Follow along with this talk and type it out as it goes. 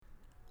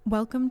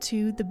Welcome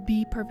to the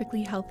Be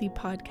Perfectly Healthy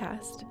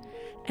podcast,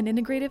 an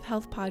integrative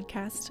health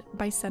podcast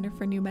by Center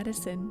for New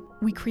Medicine.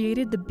 We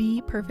created the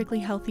Be Perfectly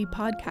Healthy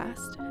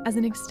podcast as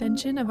an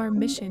extension of our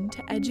mission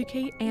to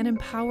educate and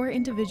empower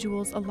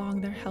individuals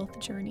along their health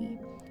journey.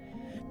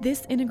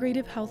 This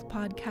integrative health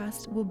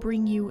podcast will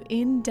bring you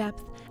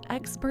in-depth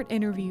expert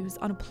interviews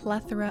on a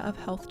plethora of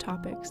health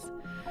topics.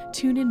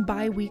 Tune in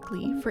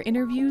bi-weekly for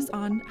interviews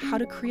on how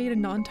to create a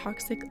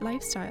non-toxic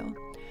lifestyle,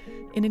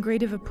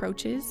 integrative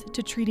approaches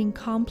to treating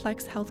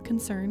complex health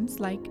concerns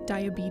like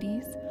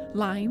diabetes,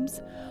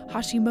 Lyme's,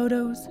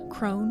 Hashimoto's,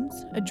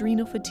 Crohn's,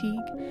 adrenal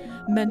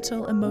fatigue,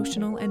 mental,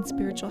 emotional, and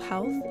spiritual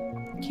health,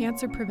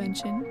 cancer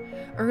prevention,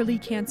 early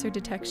cancer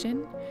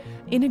detection,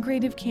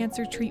 integrative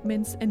cancer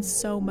treatments, and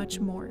so much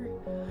more.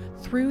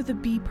 Through the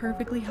Be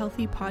Perfectly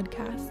Healthy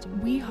podcast,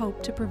 we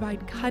hope to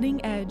provide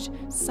cutting-edge,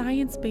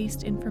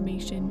 science-based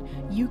information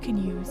you can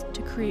use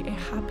to create a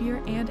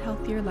happier and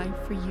healthier life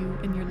for you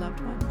and your loved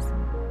ones.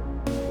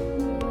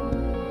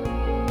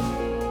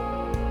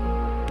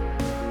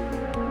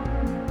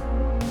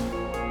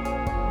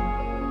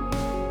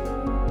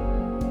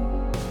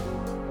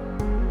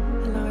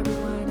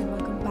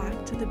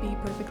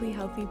 Perfectly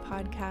Healthy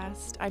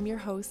podcast. I'm your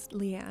host,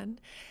 Leanne,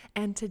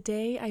 and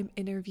today I'm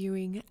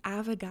interviewing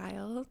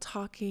Abigail,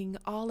 talking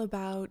all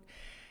about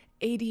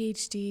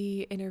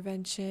ADHD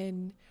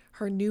intervention,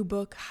 her new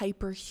book,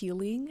 Hyper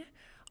Healing,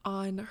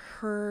 on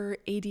her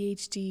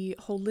ADHD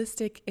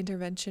holistic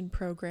intervention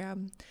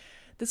program.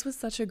 This was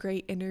such a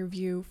great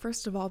interview,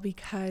 first of all,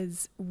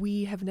 because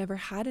we have never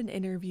had an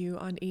interview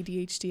on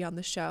ADHD on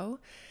the show,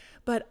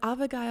 but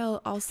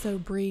Abigail also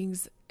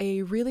brings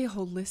a really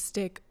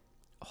holistic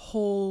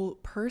whole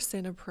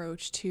person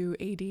approach to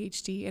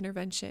ADHD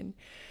intervention.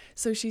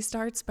 So she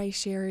starts by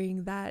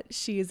sharing that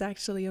she is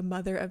actually a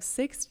mother of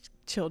 6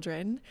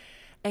 children.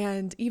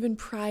 And even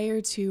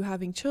prior to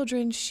having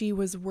children, she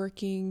was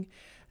working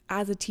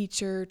as a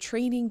teacher,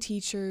 training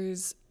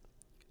teachers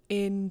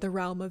in the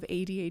realm of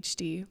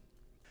ADHD.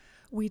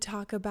 We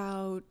talk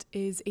about,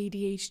 is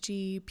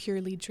ADHD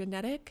purely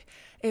genetic?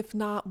 If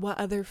not, what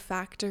other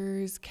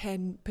factors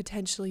can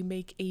potentially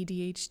make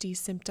ADHD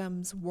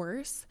symptoms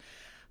worse?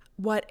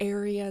 What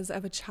areas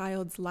of a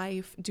child's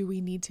life do we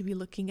need to be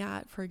looking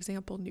at? For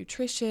example,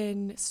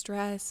 nutrition,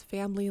 stress,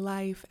 family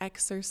life,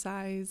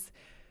 exercise.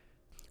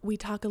 We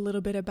talk a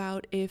little bit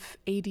about if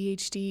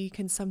ADHD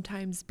can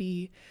sometimes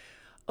be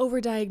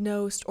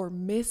overdiagnosed or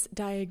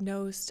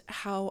misdiagnosed,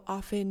 how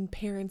often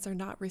parents are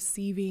not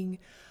receiving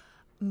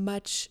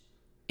much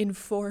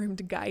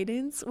informed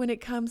guidance when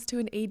it comes to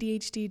an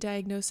ADHD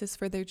diagnosis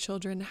for their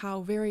children,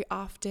 how very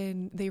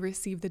often they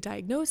receive the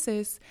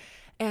diagnosis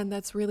and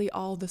that's really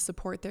all the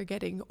support they're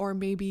getting, or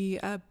maybe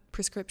a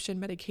prescription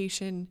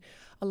medication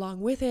along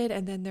with it,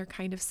 and then they're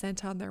kind of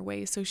sent on their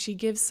way. So she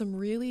gives some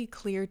really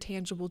clear,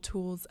 tangible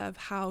tools of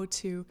how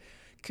to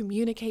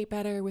communicate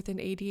better with an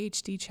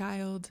ADHD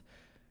child,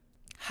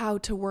 how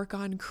to work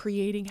on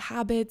creating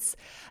habits,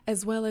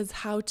 as well as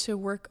how to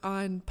work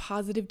on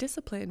positive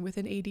discipline with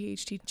an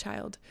ADHD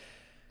child.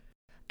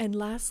 And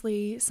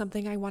lastly,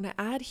 something I want to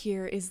add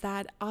here is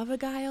that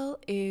Abigail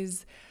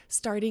is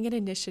starting an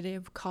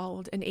initiative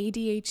called an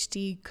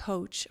ADHD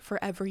Coach for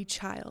Every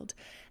Child.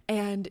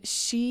 And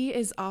she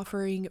is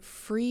offering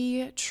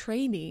free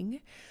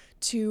training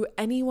to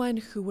anyone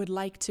who would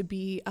like to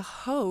be a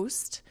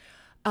host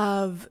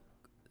of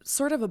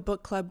sort of a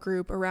book club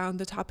group around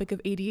the topic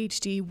of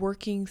ADHD,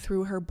 working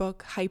through her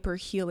book, Hyper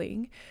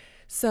Healing.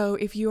 So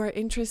if you are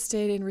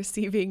interested in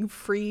receiving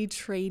free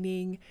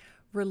training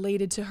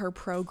related to her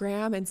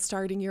program and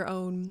starting your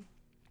own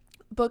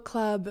book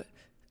club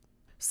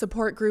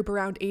support group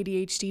around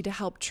ADHD to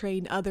help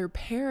train other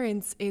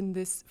parents in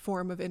this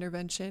form of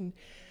intervention.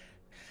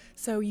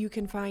 So you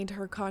can find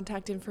her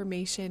contact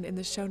information in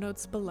the show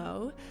notes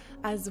below,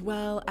 as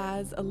well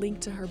as a link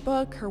to her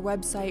book, her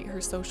website,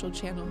 her social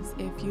channels,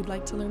 if you'd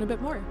like to learn a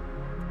bit more.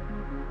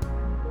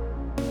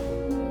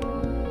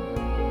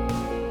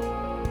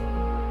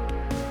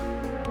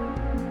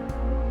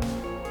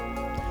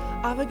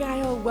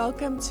 Abigail,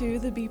 welcome to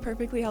the Be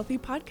Perfectly Healthy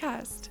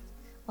podcast.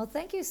 Well,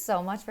 thank you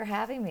so much for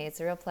having me. It's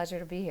a real pleasure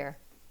to be here.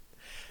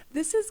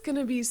 This is going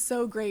to be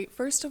so great,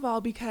 first of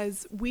all,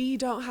 because we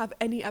don't have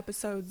any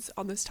episodes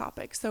on this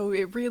topic. So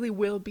it really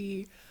will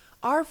be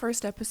our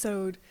first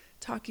episode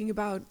talking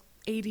about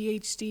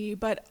ADHD.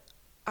 But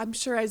I'm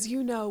sure, as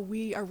you know,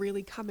 we are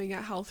really coming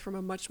at health from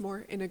a much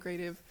more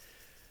integrative,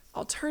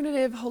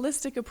 alternative,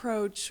 holistic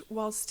approach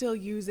while still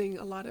using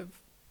a lot of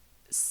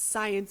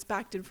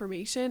science-backed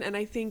information, and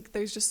I think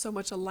there's just so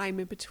much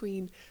alignment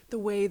between the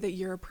way that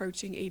you're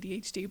approaching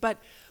ADHD. But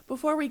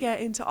before we get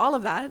into all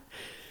of that,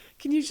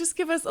 can you just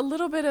give us a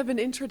little bit of an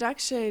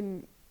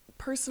introduction,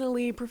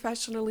 personally,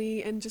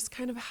 professionally, and just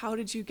kind of how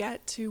did you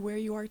get to where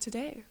you are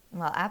today?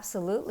 Well,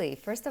 absolutely.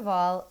 First of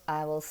all,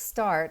 I will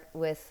start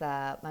with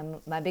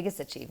my biggest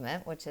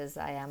achievement, which is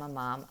I am a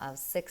mom of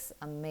 6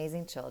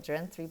 amazing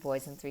children, 3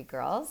 boys and 3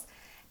 girls,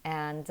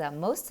 and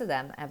most of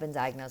them have been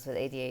diagnosed with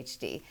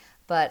ADHD.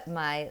 But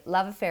my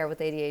love affair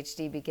with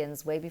ADHD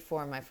begins way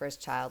before my first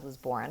child was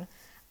born.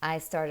 I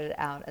started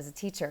out as a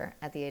teacher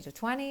at the age of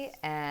 20,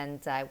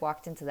 and I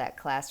walked into that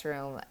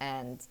classroom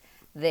and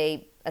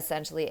they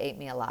essentially ate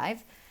me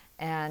alive.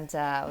 And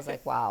I was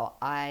like, wow,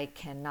 I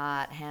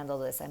cannot handle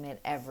this. I made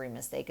every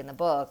mistake in the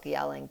book,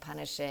 yelling,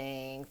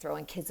 punishing,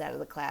 throwing kids out of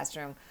the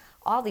classroom,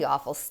 all the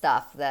awful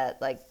stuff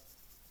that like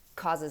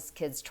causes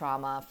kids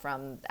trauma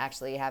from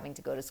actually having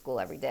to go to school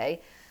every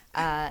day.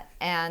 I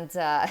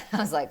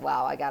was like,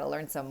 wow, I got to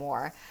learn some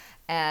more.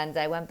 And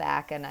I went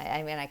back and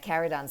I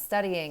carried on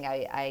studying.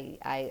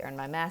 I earned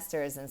my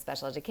master's in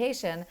special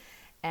education.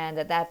 And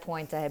at that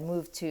point, I had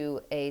moved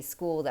to a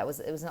school it was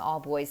an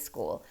all boys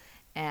school.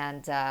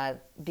 And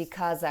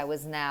because I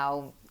was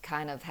now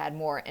kind of had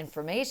more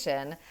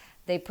information,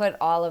 they put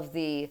all of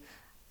the,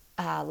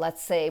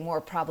 let's say, more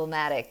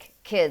problematic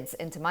kids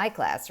into my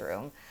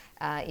classroom.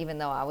 Even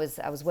though I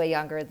was way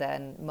younger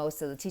than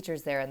most of the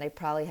teachers there, and they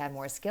probably had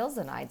more skills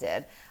than I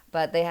did,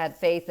 but they had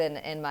faith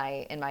in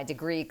my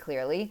degree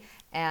clearly,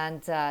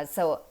 and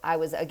so I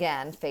was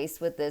again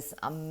faced with this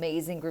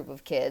amazing group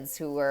of kids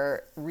who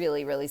were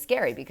really, really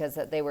scary because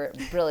they were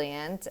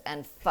brilliant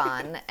and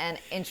fun and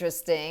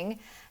interesting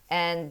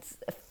and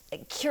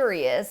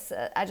curious.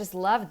 I just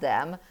loved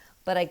them,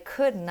 but I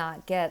could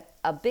not get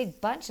a big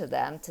bunch of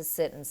them to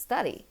sit and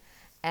study.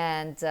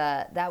 And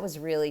that was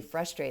really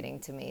frustrating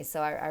to me.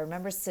 So I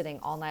remember sitting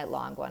all night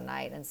long one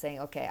night and saying,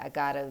 okay,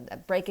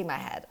 breaking my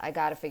head. I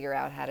got to figure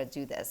out how to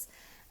do this.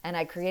 And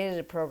I created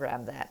a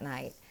program that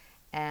night.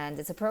 And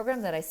it's a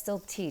program that I still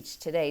teach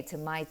today to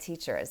my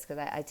teachers, because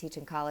I teach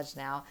in college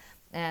now.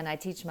 And I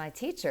teach my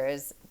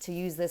teachers to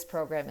use this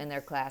program in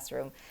their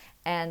classroom.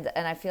 And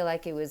I feel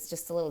like it was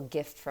just a little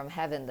gift from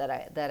heaven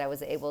that I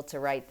was able to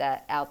write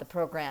the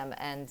program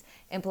and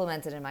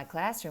implement it in my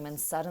classroom. And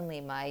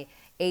suddenly my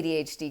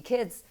ADHD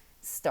kids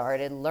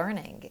started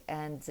learning,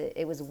 and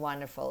it was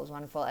wonderful. It was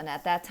wonderful. And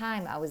at that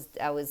time, I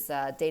was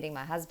dating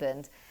my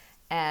husband,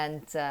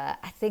 and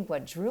I think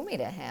what drew me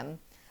to him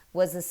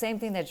was the same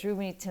thing that drew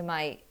me to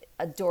my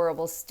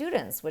adorable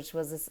students, which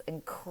was this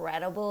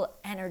incredible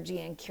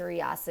energy and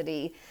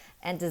curiosity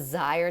and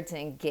desire to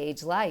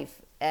engage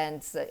life.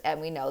 And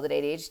we know that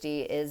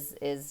ADHD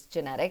is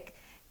genetic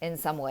in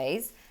some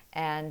ways.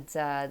 And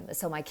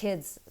so my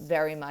kids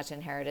very much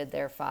inherited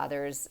their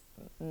father's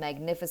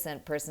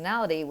magnificent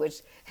personality,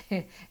 which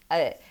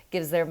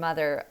gives their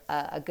mother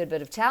a good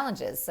bit of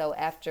challenges. So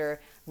after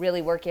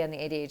really working on the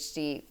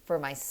ADHD for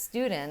my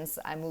students,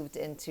 I moved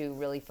into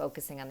really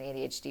focusing on the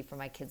ADHD for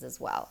my kids as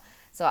well.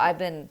 So I've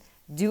been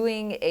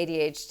doing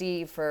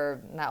ADHD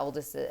for my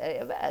oldest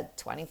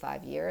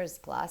 25 years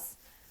plus.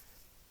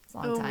 It's a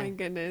long time. Oh my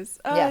goodness.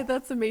 Oh, Yeah.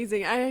 that's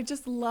amazing. I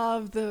just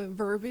love the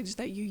verbiage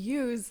that you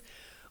use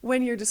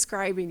when you're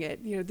describing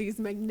it. You know, these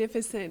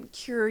magnificent,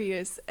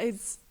 curious,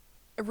 it's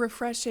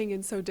refreshing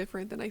and so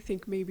different than I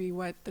think maybe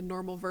what the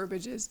normal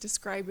verbiage is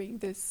describing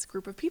this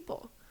group of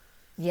people.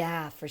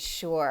 Yeah, for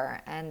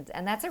sure. And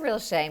that's a real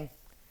shame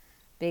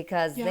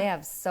because Yeah. they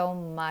have so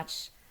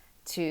much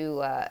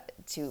to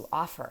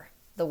offer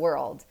the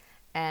world.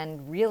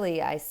 And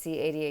really, I see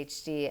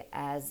ADHD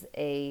as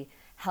a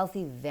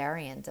healthy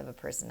variant of a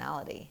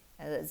personality.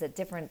 It's a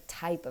different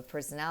type of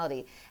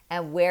personality.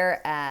 And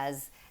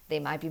whereas they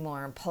might be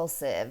more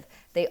impulsive,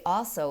 they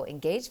also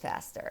engage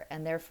faster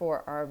and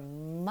therefore are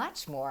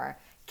much more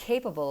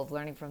capable of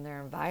learning from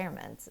their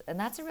environment. And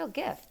that's a real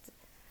gift.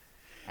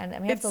 And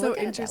we have It's to so look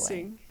at it that way.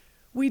 interesting.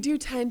 We do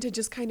tend to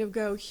just kind of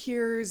go,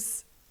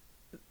 here's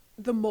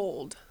the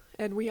mold,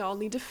 and we all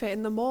need to fit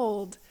in the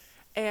mold.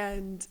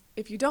 And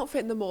if you don't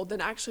fit in the mold,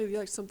 then actually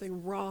there's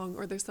something wrong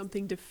or there's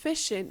something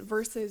deficient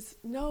versus,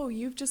 no,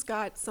 you've just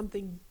got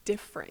something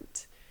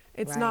different.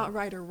 It's not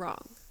right or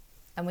wrong.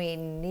 And we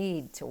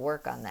need to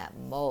work on that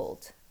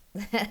mold.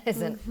 That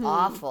is an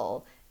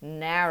awful,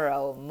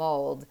 narrow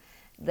mold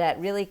that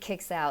really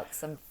kicks out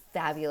some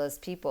fabulous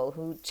people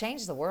who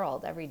change the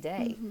world every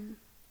day.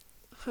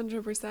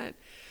 100%.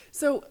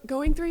 So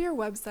going through your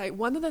website,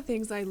 one of the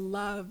things I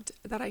loved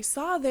that I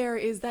saw there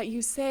is that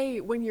you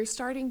say when you're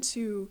starting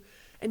to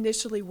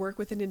initially work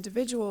with an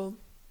individual,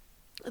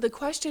 the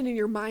question in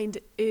your mind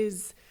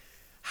is,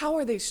 how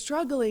are they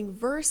struggling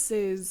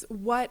versus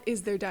what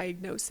is their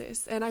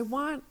diagnosis? And I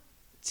want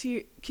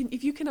to,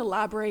 if you can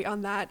elaborate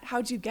on that,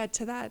 how'd you get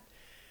to that?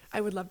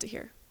 I would love to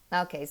hear.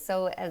 Okay,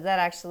 so that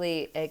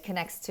actually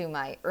connects to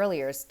my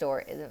earlier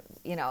story.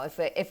 You know,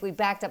 if we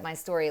backed up my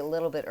story a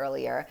little bit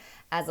earlier,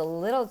 as a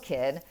little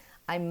kid,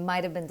 I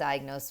might have been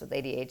diagnosed with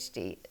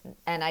ADHD,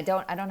 and I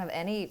don't have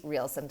any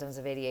real symptoms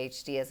of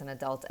ADHD as an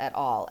adult at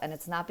all. And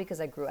it's not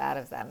because I grew out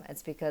of them.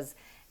 It's because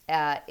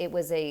it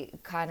was a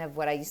kind of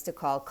what I used to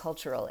call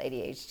cultural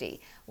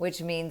ADHD,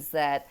 which means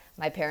that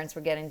my parents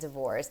were getting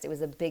divorced. It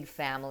was a big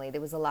family.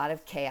 There was a lot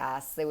of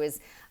chaos. There was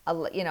a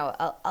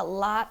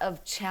lot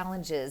of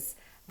challenges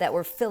that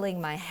were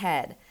filling my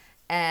head.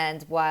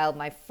 And while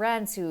my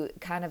friends who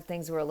kind of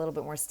things were a little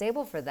bit more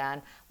stable for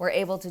them were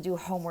able to do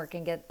homework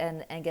and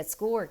get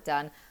schoolwork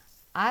done,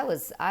 I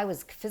was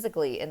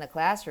physically in the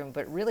classroom,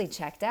 but really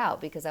checked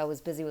out because I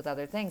was busy with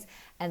other things.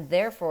 And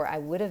therefore I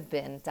would have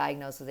been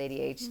diagnosed with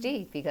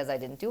ADHD because I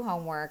didn't do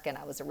homework and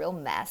I was a real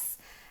mess.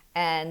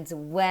 And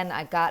when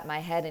I got my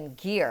head in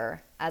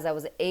gear, as I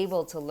was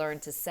able to learn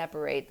to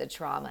separate the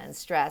trauma and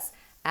stress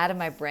out of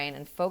my brain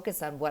and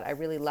focus on what I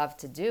really loved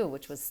to do,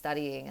 which was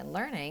studying and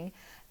learning,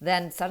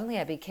 then suddenly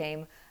I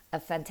became a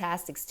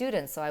fantastic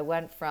student. So I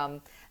went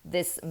from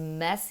this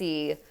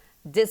messy,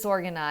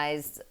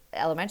 disorganized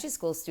elementary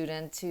school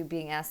student to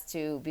being asked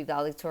to be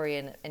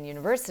valedictorian in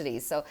university,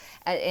 so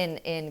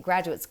in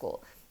graduate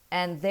school.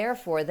 And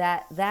therefore,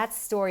 that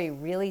story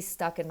really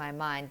stuck in my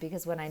mind,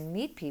 because when I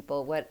meet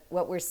people,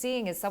 what we're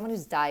seeing is someone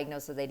who's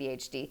diagnosed with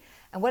ADHD.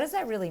 And what does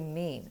that really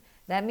mean?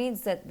 That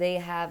means that they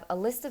have a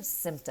list of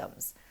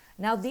symptoms.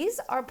 Now, these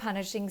are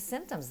punishing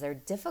symptoms. They're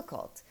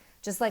difficult.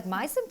 Just like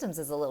my symptoms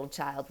as a little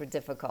child were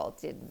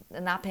difficult.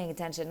 Not paying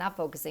attention, not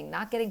focusing,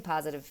 not getting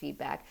positive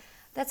feedback.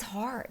 That's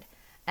hard.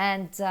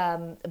 And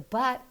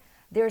but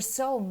there's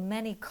so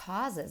many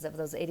causes of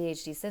those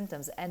ADHD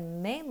symptoms,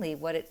 and mainly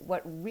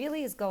what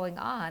really is going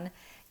on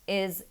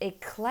is a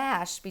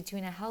clash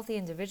between a healthy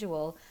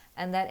individual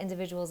and that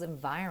individual's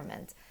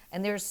environment.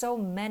 And there are so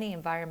many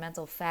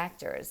environmental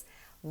factors.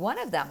 One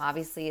of them,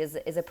 obviously, is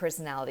a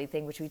personality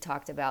thing, which we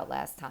talked about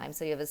last time.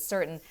 So you have a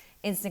certain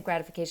instant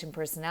gratification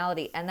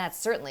personality, and that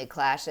certainly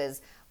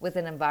clashes with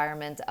an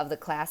environment of the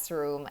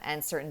classroom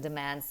and certain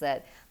demands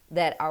that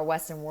our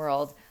Western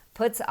world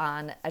puts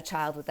on a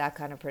child with that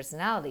kind of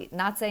personality.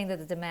 Not saying that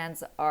the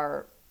demands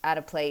are out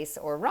of place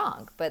or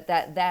wrong, but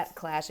that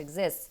clash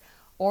exists.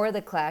 Or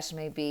the clash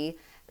may be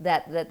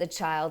that the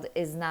child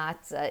is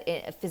not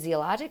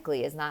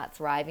physiologically is not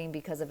thriving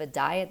because of a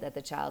diet that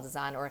the child is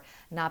on, or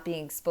not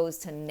being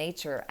exposed to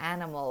nature,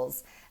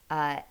 animals,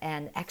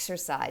 and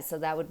exercise. So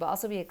that would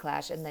also be a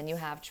clash. And then you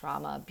have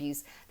trauma,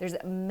 abuse. There's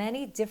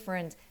many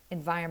different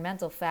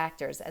environmental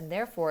factors. And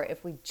therefore,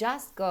 if we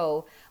just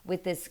go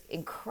with this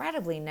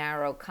incredibly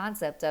narrow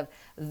concept of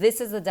this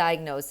is the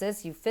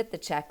diagnosis, you fit the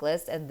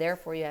checklist, and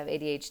therefore you have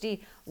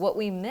ADHD, what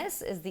we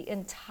miss is the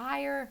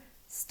entire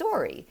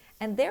story.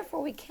 And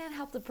therefore, we can't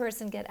help the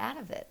person get out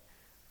of it.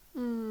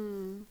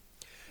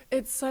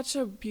 It's such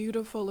a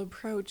beautiful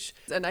approach.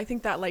 And I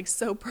think that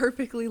so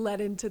perfectly led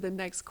into the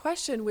next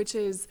question, which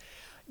is,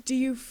 do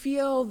you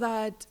feel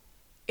that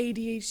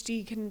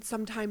ADHD can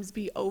sometimes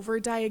be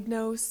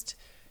overdiagnosed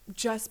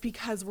just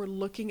because we're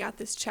looking at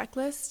this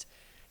checklist?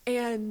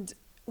 And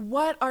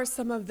what are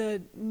some of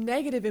the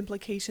negative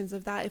implications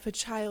of that if a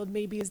child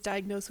maybe is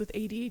diagnosed with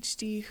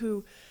ADHD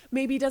who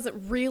maybe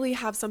doesn't really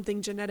have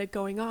something genetic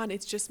going on?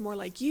 It's just more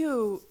like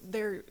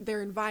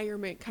their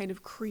environment kind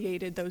of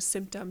created those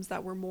symptoms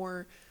that were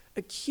more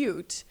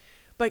acute.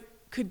 But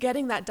could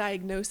getting that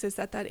diagnosis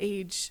at that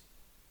age,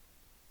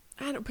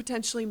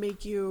 potentially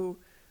make you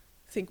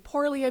think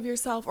poorly of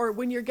yourself? Or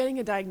when you're getting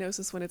a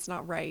diagnosis when it's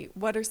not right,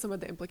 what are some of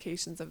the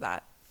implications of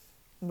that?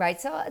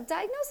 Right. So a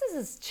diagnosis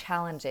is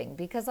challenging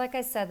because, like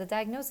I said, the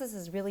diagnosis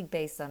is really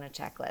based on a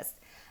checklist.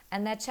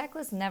 And that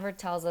checklist never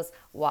tells us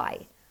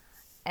why.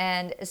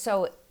 And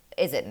so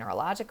is it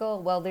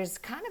neurological? Well, there's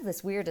kind of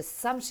this weird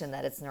assumption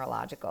that it's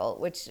neurological,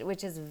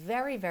 which is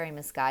very, very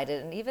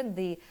misguided. And even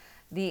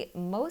the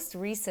most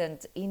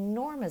recent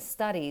enormous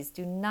studies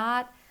do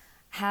not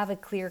have a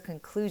clear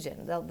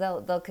conclusion.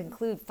 They'll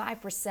conclude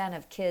 5%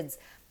 of kids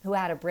who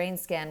had a brain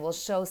scan will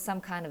show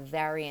some kind of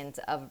variant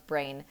of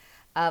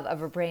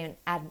a brain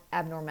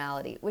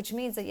abnormality, which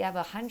means that you have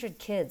 100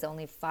 kids,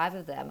 only 5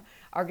 of them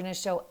are going to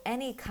show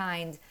any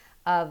kind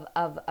of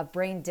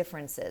brain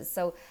differences.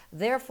 So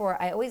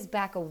therefore, I always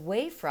back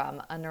away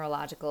from a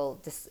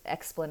neurological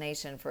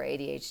explanation for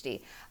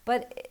ADHD.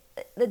 But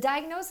the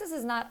diagnosis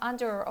is not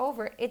under or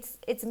over, it's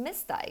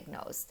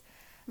misdiagnosed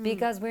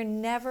because we're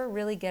never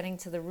really getting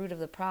to the root of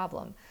the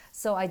problem.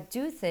 So I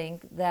do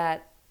think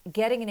that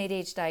getting an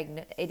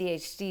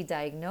ADHD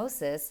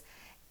diagnosis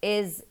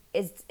is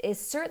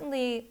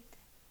certainly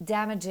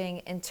damaging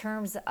in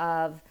terms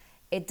of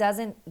it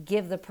doesn't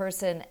give the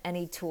person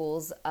any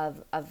tools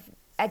of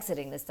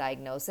exiting this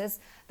diagnosis.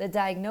 The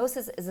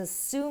diagnosis is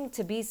assumed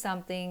to be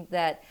something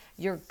that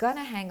you're going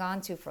to hang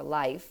on to for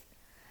life.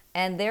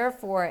 And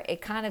therefore,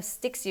 it kind of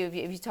sticks you. If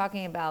you're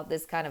talking about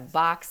this kind of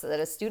box that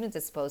a student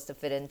is supposed to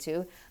fit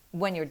into,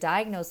 when you're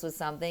diagnosed with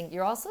something,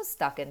 you're also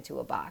stuck into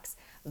a box.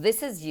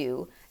 This is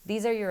you.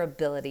 These are your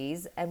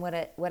abilities. And what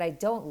I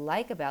don't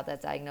like about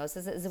that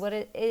diagnosis is what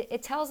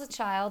it tells a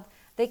child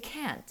they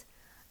can't.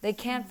 They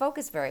can't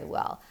focus very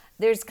well.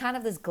 There's kind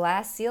of this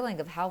glass ceiling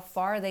of how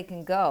far they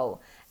can go.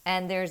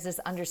 And there's this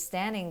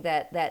understanding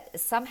that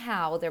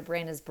somehow their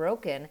brain is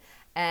broken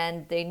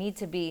and the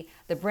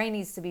brain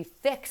needs to be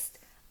fixed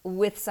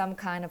with some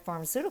kind of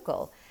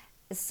pharmaceutical.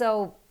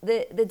 So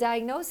the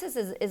diagnosis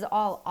is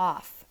all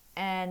off,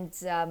 and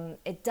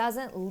it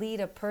doesn't lead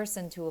a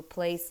person to a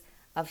place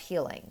of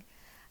healing.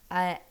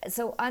 That's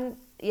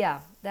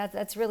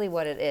really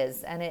what it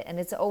is, and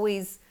it's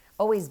always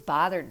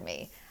bothered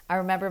me. I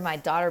remember my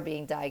daughter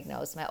being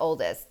diagnosed, my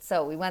oldest.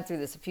 So we went through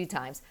this a few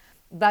times.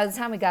 By the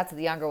time we got to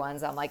the younger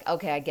ones, I'm like,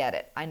 okay, I get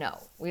it. I know.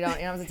 You don't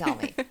have to tell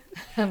me.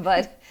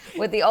 But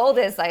with the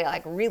oldest,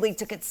 I really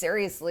took it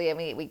seriously. I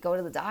mean, we go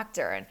to the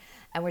doctor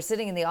and we're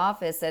sitting in the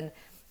office and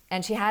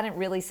And she hadn't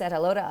really said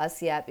hello to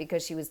us yet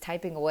because she was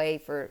typing away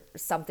for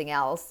something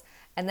else.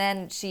 And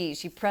then she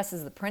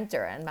presses the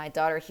printer, and my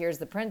daughter hears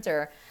the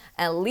printer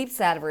and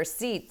leaps out of her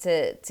seat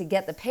to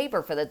get the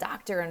paper for the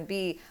doctor and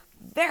be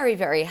very,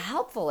 very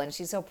helpful. And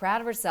she's so proud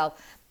of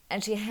herself.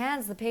 And she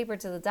hands the paper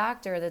to the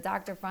doctor. The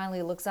doctor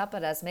finally looks up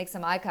at us, makes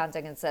some eye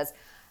contact, and says,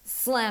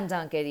 "Slam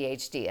dunk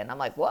ADHD." And I'm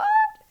like, "What?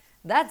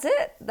 That's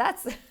it?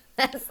 That's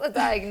the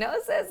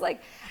diagnosis?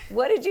 Like,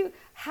 what did you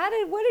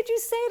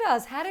say to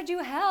us? How did you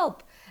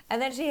help?" And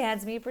then she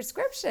hands me a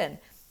prescription.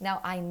 Now,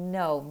 I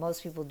know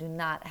most people do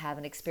not have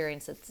an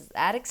experience that's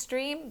that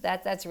extreme.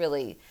 That's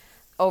really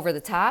over the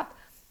top.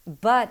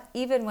 But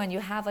even when you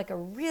have like a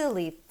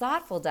really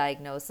thoughtful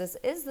diagnosis,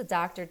 is the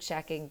doctor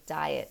checking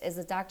diet? Is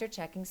the doctor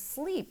checking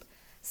sleep,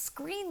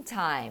 screen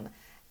time,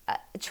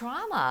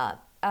 trauma,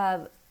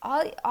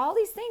 all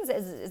these things?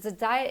 Is the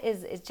diet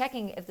is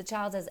checking if the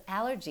child has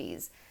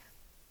allergies?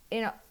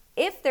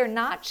 If they're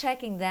not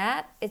checking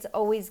that, it's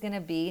always going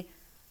to be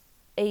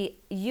a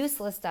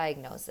useless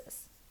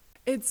diagnosis.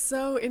 It's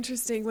so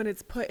interesting when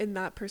it's put in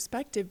that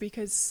perspective,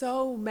 because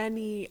so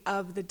many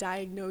of the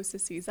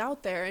diagnoses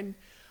out there, and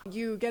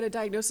you get a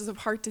diagnosis of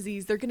heart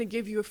disease, they're going to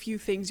give you a few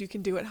things you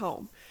can do at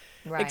home,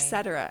 Right.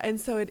 etc.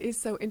 And so it is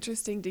so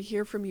interesting to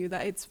hear from you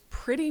that it's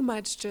pretty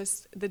much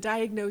just the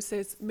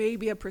diagnosis,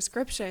 maybe a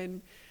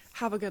prescription,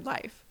 have a good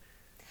life.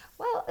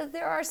 Well,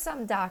 there are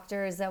some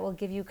doctors that will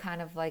give you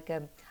kind of like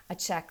a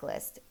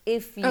checklist.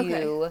 If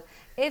you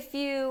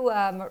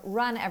Okay.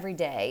 run every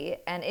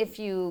day, and if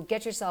you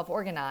get yourself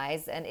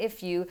organized, and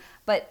it's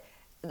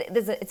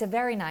a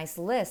very nice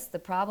list. The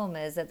problem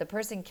is that the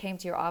person came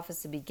to your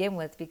office to begin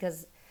with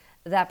because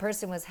that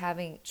person was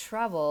having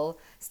trouble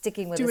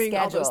sticking with Doing a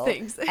all schedule. those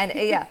things.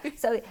 And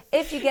so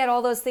if you get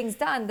all those things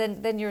done,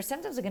 then your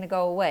symptoms are going to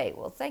go away.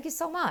 Well, thank you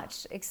so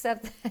much,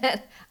 except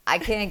that I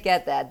can't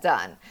get that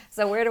done.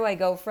 So where do I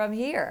go from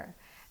here?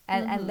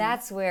 And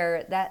that's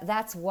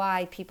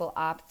why people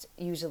opt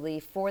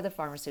usually for the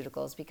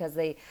pharmaceuticals, because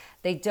they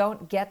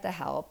don't get the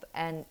help.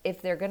 And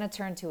if they're going to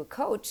turn to a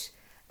coach,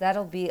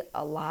 that'll be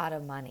a lot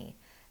of money.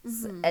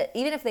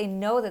 Even if they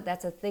know that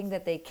that's a thing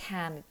that they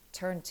can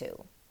turn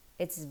to,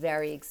 it's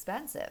very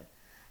expensive.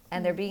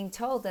 And they're being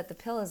told that the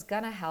pill is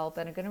going to help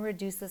and are going to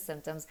reduce the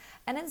symptoms.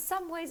 And in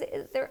some ways,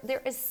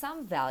 there is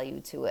some value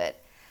to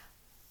it.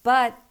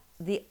 But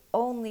the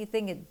only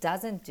thing it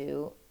doesn't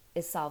do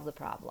is solve the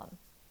problem.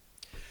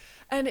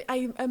 And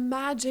I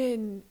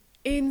imagine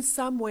in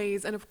some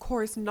ways, and of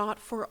course not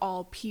for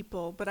all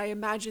people, but I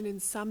imagine in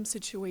some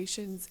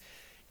situations,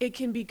 it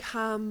can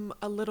become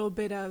a little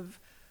bit of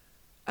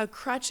a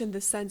crutch, in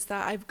the sense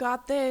that I've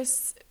got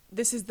this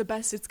is the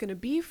best it's going to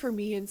be for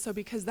me. And so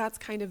because that's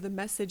kind of the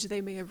message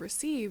they may have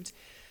received,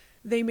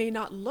 they may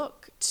not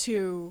look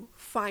to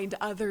find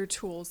other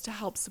tools to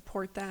help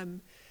support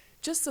them,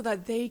 just so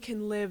that they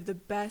can live the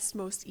best,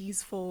 most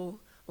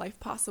easeful life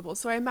possible.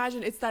 So I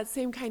imagine it's that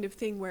same kind of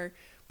thing where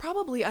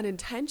probably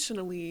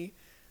unintentionally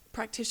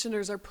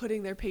practitioners are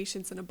putting their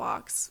patients in a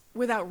box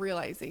without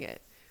realizing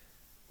it.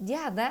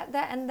 Yeah,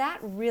 that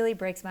really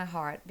breaks my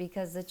heart,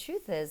 because the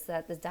truth is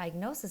that the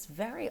diagnosis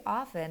very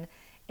often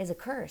is a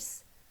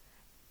curse.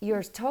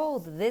 You're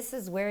told this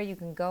is where you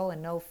can go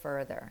and no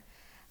further.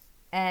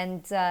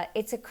 And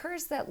it's a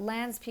curse that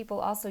lands people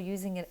also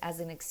using it as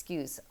an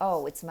excuse.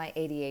 Oh, it's my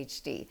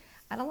ADHD.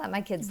 I don't let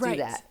my kids do Right.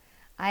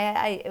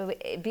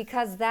 that.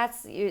 Because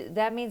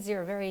that means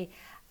you're a very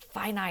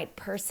finite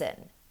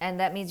person, and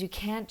that means you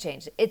can't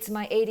change. It's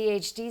my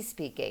ADHD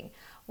speaking.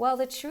 Well,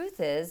 the truth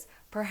is,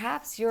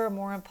 perhaps you're a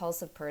more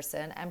impulsive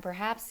person, and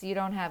perhaps you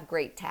don't have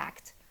great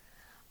tact.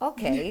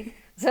 Okay,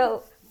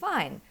 so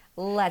fine,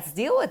 let's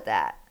deal with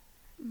that.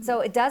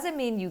 So it doesn't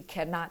mean you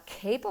cannot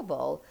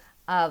capable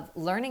of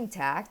learning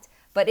tact,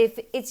 but if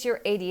it's your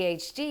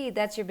ADHD,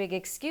 that's your big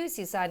excuse.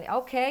 You said,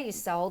 okay, you're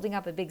still holding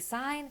up a big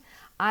sign,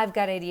 I've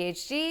got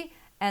ADHD,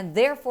 and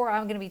therefore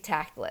I'm going to be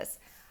tactless.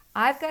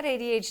 I've got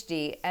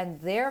ADHD, and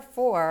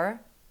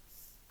therefore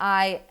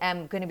I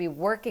am going to be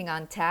working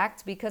on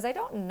tact because I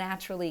don't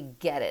naturally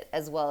get it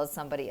as well as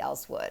somebody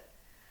else would.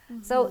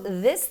 So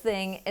this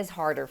thing is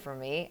harder for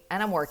me,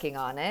 and I'm working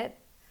on it.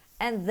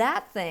 And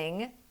that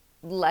thing,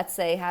 let's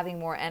say having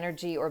more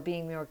energy or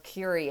being more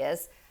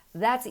curious,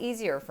 that's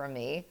easier for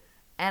me,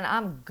 and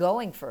I'm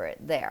going for it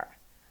there.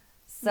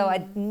 So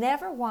I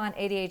never want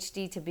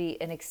ADHD to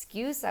be an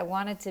excuse. I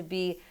want it to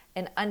be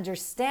an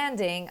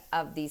understanding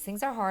of these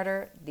things are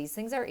harder, these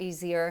things are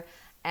easier,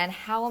 and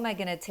how am I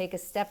going to take a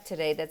step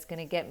today that's going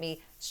to get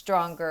me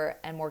stronger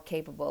and more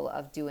capable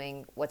of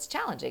doing what's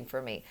challenging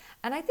for me.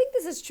 And I think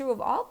this is true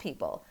of all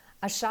people.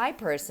 A shy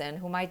person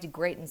who might do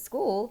great in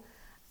school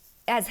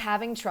as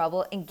having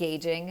trouble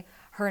engaging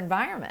her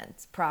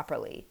environment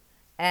properly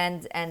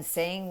and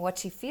saying what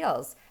she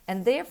feels.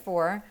 And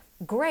therefore,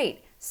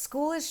 great,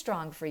 school is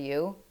strong for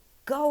you.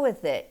 Go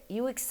with it.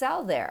 You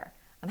excel there.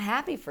 I'm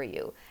happy for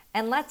you.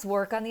 And let's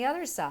work on the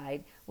other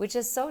side, which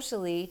is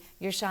socially,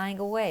 you're shying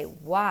away.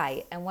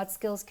 Why? And what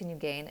skills can you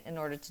gain in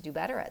order to do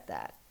better at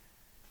that?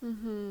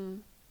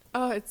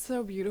 Oh, it's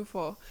so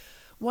beautiful.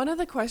 One of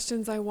the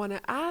questions I want to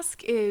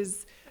ask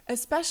is,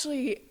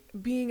 especially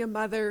being a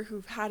mother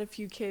who've had a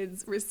few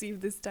kids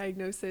receive this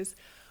diagnosis,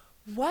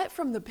 what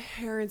from the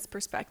parent's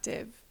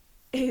perspective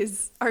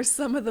are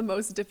some of the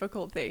most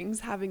difficult things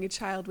having a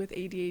child with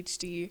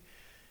ADHD,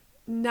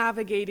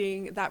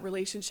 navigating that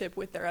relationship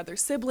with their other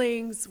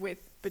siblings,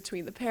 with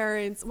between the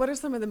parents? What are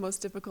some of the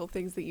most difficult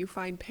things that you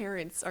find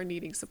parents are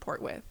needing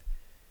support with?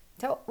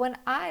 So when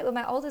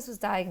my oldest was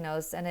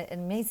diagnosed, and it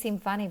may seem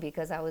funny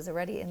because I was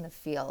already in the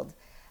field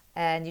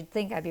and you'd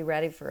think I'd be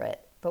ready for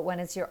it. But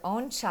when it's your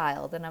own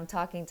child, and I'm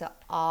talking to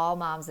all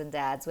moms and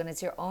dads, when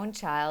it's your own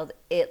child,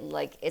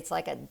 it's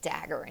like a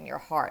dagger in your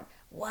heart.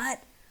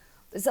 What?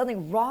 There's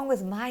something wrong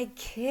with my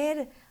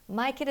kid?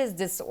 My kid is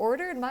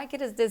disordered? My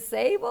kid is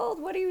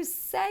disabled? What are you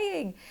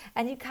saying?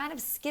 And you kind of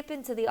skip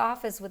into the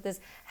office with this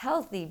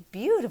healthy,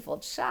 beautiful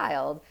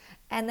child,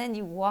 and then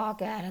you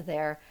walk out of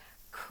there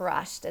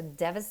crushed and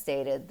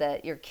devastated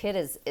that your kid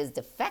is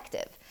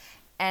defective.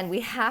 And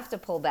we have to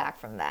pull back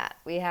from that.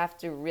 We have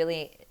to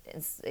really,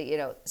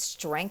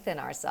 strengthen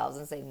ourselves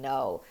and say,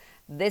 no,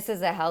 this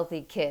is a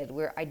healthy kid.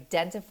 We're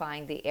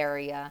identifying the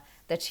area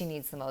that she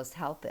needs the most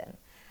help in.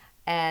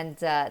 And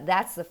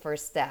that's the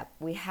first step.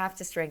 We have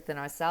to strengthen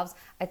ourselves.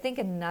 I think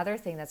another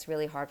thing that's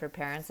really hard for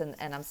parents, and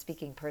I'm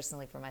speaking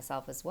personally for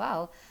myself as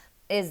well,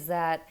 is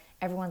that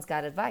everyone's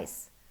got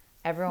advice.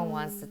 Everyone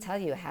wants to tell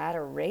you how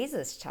to raise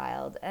this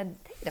child, and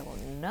they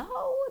don't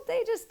know.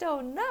 They just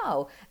don't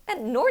know.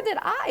 And nor did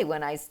I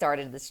when I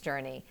started this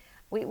journey.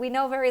 We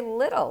know very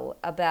little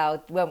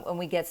about when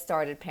we get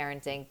started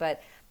parenting,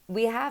 but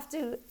we have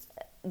to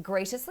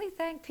graciously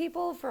thank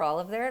people for all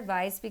of their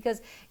advice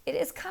because it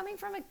is coming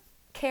from a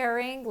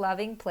caring,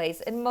 loving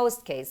place in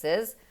most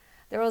cases.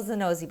 There are the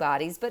nosy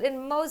bodies, but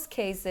in most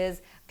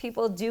cases,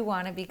 people do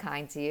want to be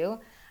kind to you.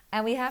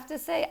 And we have to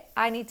say,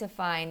 I need to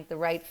find the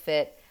right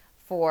fit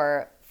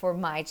for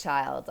my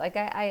child. Like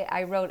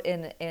I wrote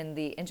in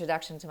the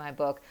introduction to my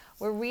book,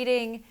 we're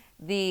reading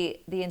the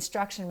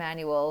instruction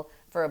manual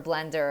for a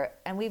blender,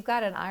 and we've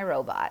got an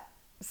iRobot.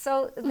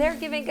 So they're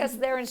giving us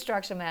their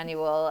instruction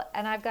manual,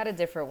 and I've got a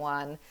different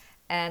one.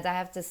 And I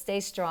have to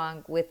stay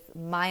strong with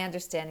my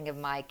understanding of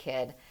my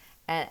kid.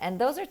 And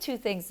those are two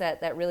things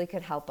that really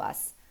could help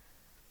us.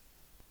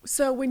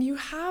 So when you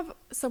have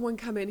someone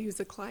come in who's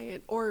a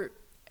client, or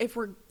if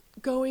we're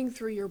going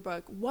through your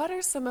book, what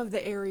are some of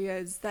the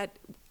areas that,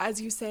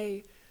 as you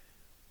say,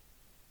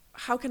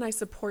 how can I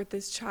support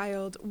this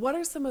child? What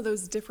are some of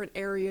those different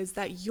areas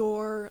that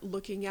you're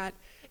looking at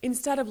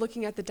instead of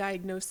looking at the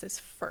diagnosis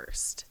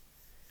first?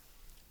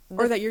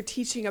 Or that you're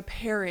teaching a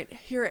parent,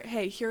 here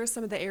are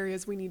some of the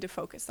areas we need to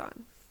focus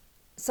on.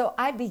 So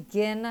I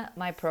begin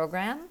my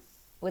program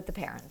with the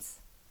parents.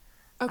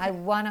 Okay. I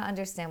want to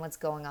understand what's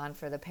going on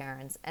for the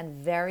parents.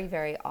 And very,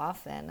 very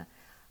often,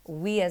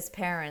 we as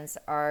parents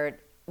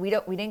we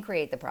didn't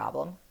create the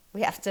problem.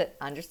 We have to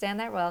understand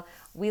that well.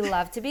 We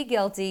love to be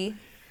guilty,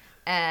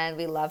 and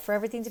we love for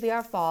everything to be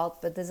our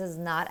fault, but this is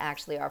not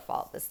actually our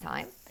fault this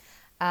time.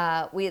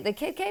 The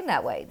kid came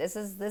that way. This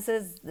is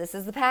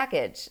the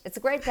package. It's a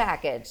great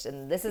package,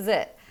 and this is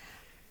it.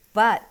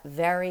 But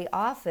very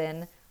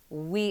often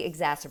we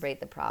exacerbate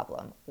the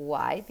problem.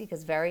 Why?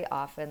 Because very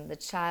often the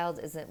child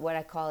isn't what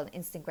I call an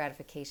instant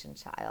gratification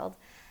child.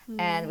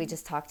 And we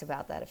just talked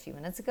about that a few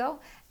minutes ago.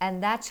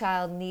 And that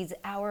child needs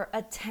our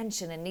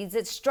attention and needs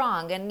it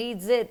strong and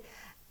needs it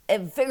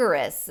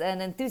vigorous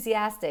and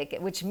enthusiastic,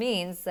 which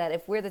means that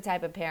if we're the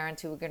type of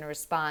parent who are going to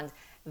respond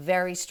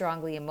very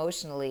strongly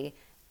emotionally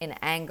in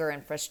anger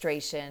and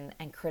frustration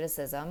and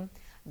criticism,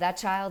 that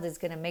child is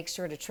going to make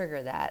sure to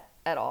trigger that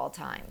at all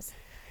times.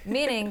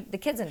 Meaning the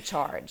kid's in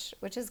charge,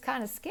 which is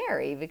kind of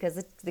scary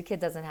because the kid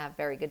doesn't have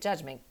very good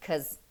judgment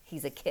because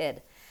he's a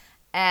kid.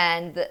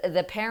 And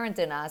the parent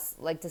in us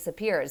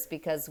disappears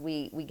because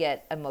we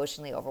get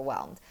emotionally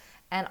overwhelmed.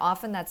 And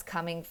often that's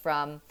coming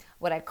from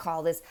what I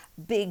call this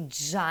big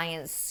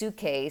giant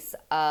suitcase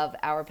of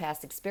our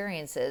past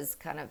experiences.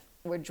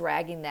 We're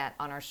dragging that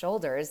on our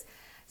shoulders.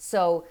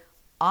 So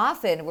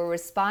often we're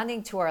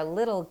responding to our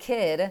little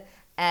kid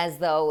as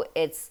though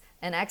it's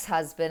an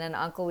ex-husband, an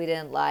uncle we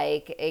didn't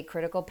like, a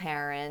critical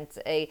parent,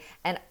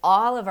 and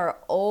all of our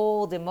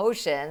old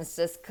emotions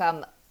just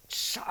come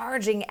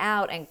charging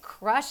out and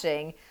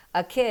crushing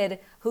a kid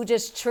who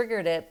just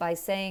triggered it by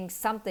saying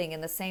something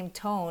in the same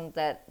tone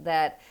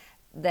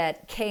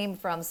that came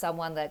from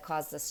someone that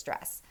caused us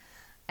stress.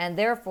 And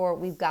therefore,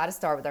 we've got to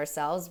start with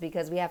ourselves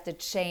because we have to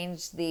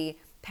change the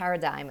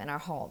paradigm in our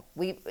home.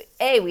 We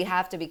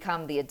have to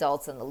become the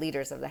adults and the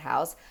leaders of the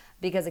house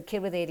because a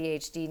kid with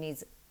ADHD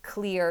needs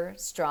clear,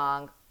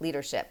 strong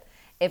leadership.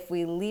 If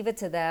we leave it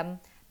to them,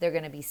 they're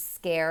going to be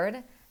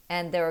scared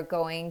and they're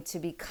going to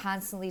be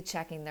constantly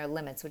checking their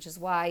limits, which is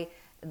why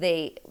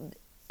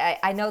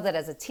I know that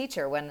as a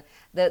teacher, when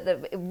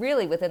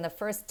really within the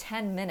first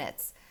 10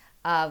 minutes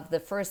of the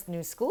first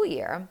new school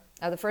year,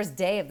 or the first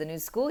day of the new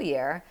school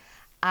year,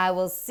 I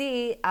will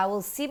see my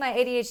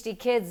ADHD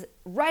kids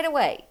right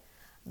away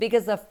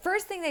because the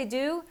first thing they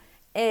do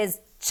is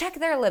check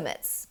their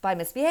limits by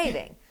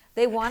misbehaving.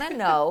 They want to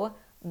know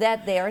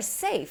that they are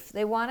safe.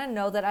 They want to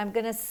know that I'm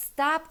going to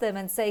stop them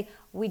and say,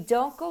 we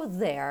don't go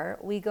there,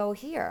 we go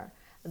here.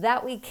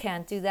 That we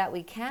can't do, that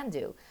we can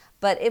do.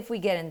 But if we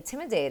get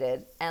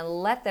intimidated and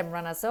let them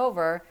run us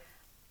over,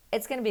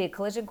 it's going to be a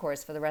collision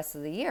course for the rest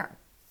of the year.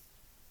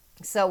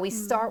 So we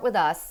start with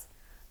us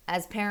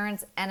as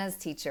parents and as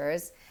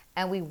teachers,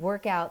 and we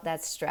work out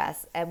that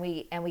stress, and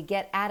we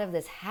get out of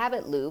this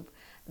habit loop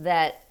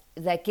that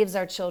gives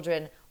our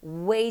children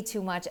way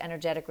too much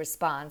energetic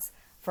response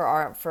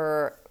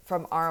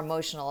from our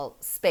emotional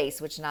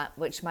space, which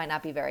might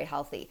not be very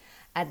healthy.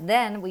 And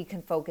then we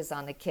can focus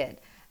on the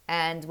kid.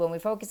 And when we're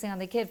focusing on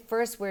the kid,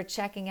 first we're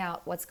checking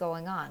out what's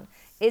going on.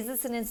 Is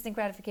this an instant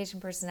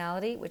gratification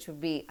personality, which would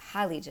be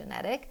highly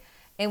genetic?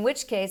 In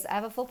which case, I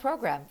have a full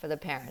program for the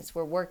parents.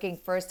 We're working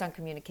first on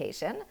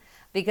communication,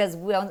 because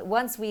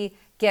once we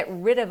get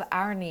rid of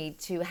our need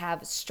to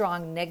have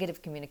strong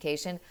negative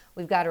communication,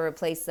 we've got to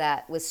replace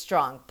that with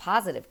strong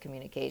positive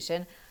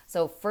communication.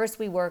 So first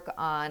we work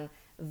on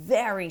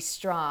very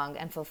strong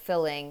and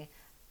fulfilling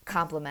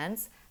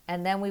compliments,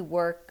 and then we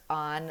work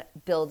on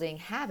building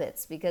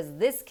habits, because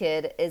this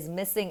kid is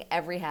missing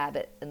every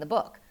habit in the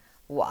book.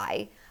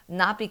 Why?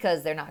 Not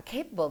because they're not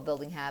capable of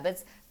building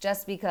habits,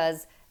 just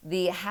because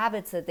the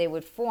habits that they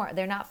would form,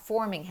 they're not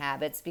forming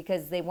habits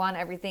because they want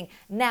everything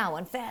now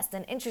and fast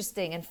and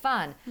interesting and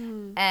fun.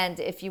 And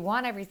if you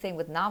want everything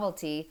with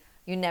novelty,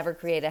 you never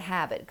create a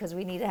habit, because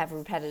we need to have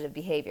repetitive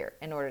behavior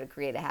in order to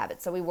create a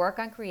habit. So we work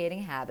on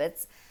creating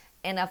habits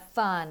in a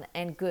fun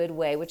and good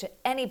way, which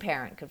any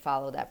parent could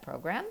follow that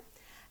program.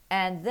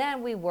 And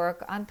then we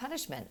work on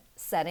punishment,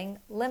 setting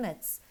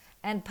limits.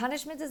 And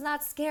punishment is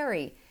not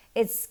scary.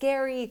 It's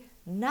scary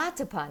not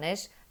to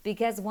punish,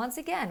 because once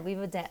again,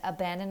 we've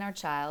abandoned our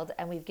child,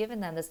 and we've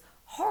given them this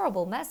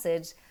horrible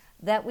message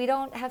that we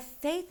don't have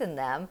faith in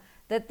them,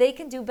 that they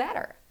can do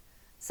better.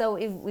 So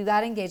we've got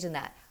to engage in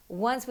that.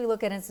 Once we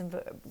look at instant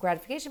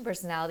gratification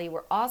personality,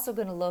 we're also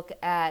going to look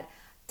at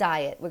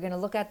diet. We're going to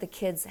look at the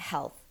kid's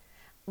health.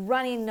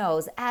 Runny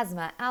nose,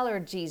 asthma,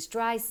 allergies,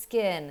 dry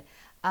skin,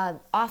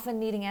 often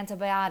needing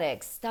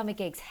antibiotics,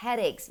 stomach aches,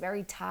 headaches,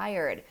 very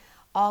tired,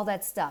 all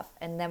that stuff.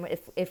 And then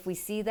if we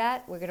see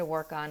that, we're going to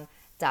work on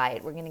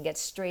diet. We're going to get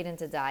straight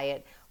into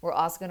diet. We're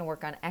also going to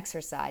work on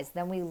exercise.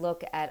 Then we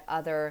look at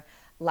other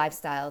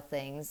lifestyle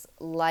things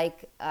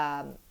like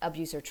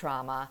abuse or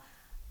trauma,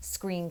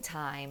 screen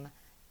time,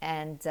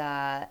 and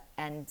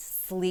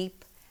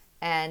sleep.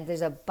 And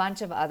there's a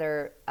bunch of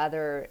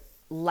other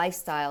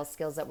lifestyle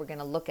skills that we're going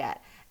to look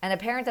at. And a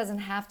parent doesn't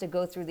have to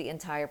go through the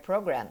entire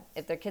program.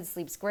 If their kid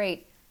sleeps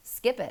great,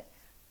 skip it.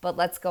 But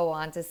let's go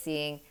on to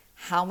seeing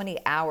how many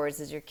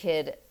hours is your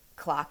kid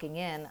clocking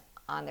in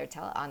on their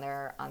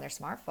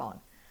smartphone,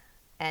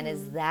 and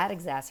is that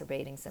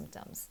exacerbating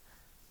symptoms?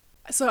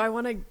 So I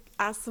want to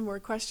ask some more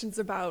questions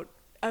about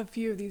a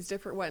few of these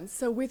different ones.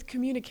 So with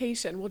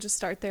communication, we'll just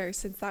start there,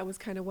 since that was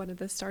kind of one of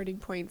the starting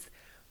points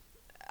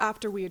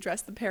after we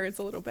address the parents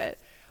a little bit.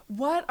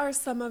 What are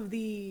some of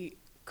the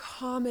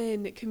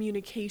common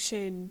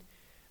communication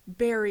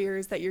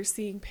barriers that you're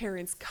seeing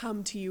parents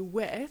come to you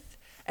with?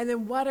 And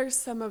then what are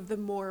some of the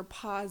more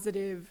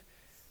positive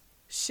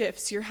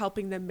shifts you're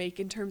helping them make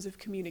in terms of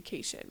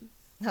communication?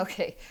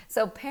 Okay,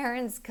 so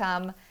parents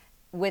come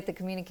with the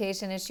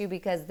communication issue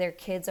because their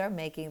kids are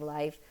making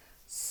life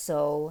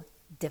so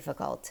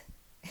difficult.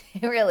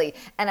 Really.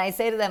 And I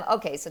say to them,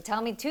 okay, so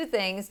tell me 2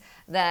 things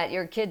that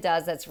your kid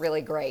does that's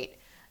really great.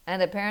 And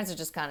the parents are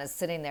just kind of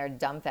sitting there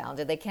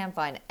dumbfounded. They can't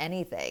find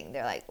anything.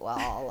 They're like,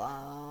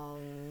 well,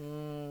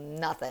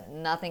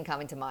 nothing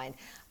coming to mind.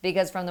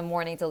 Because from the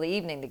morning till the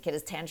evening, the kid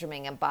is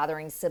tantruming and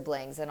bothering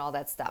siblings and all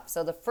that stuff.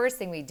 So the first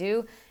thing we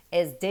do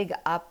is dig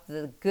up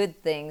the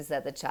good things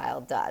that the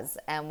child does.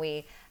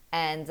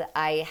 And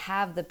I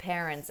have the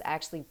parents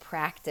actually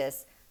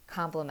practice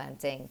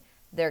complimenting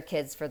their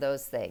kids for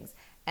those things.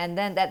 And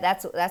then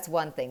that's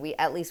one thing.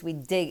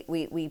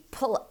 We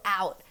pull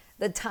out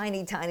the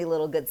tiny, tiny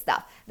little good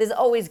stuff. There's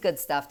always good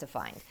stuff to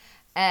find.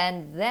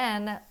 And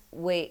then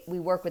we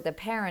work with the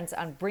parents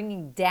on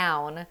bringing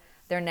down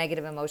their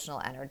negative emotional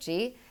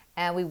energy.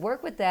 And we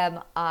work with them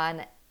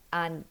on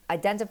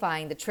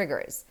identifying the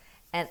triggers.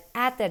 And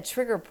at that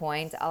trigger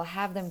point, I'll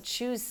have them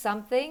choose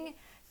something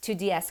to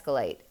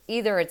de-escalate.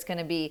 Either it's going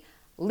to be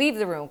leave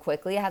the room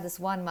quickly. I had this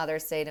one mother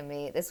say to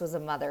me, this was a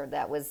mother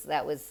that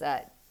was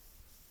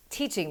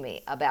teaching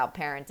me about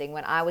parenting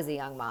when I was a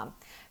young mom.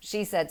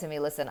 She said to me,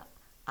 listen,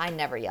 I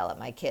never yell at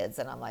my kids.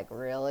 And I'm like,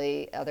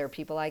 really? Are there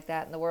people like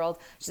that in the world?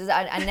 She says,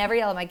 I never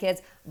yell at my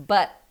kids,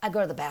 but I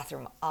go to the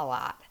bathroom a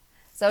lot.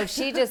 So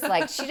she just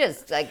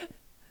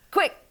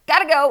quick,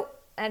 gotta go.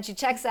 And she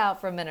checks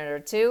out for a minute or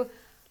two,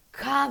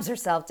 calms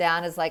herself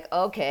down, is like,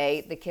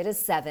 okay, the kid is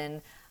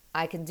 7,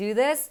 I can do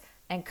this,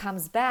 and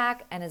comes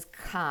back and is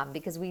calm,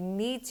 because we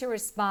need to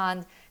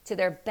respond to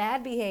their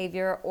bad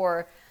behavior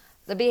or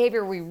the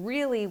behavior we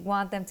really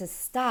want them to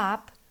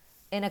stop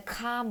in a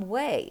calm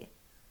way.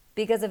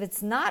 Because if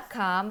it's not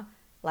calm,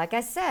 like I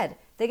said,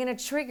 they're going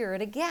to trigger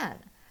it again.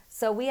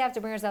 So we have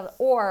to bring ourselves,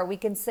 or we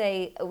can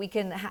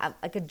have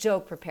like a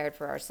joke prepared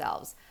for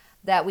ourselves.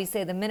 that we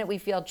say the minute we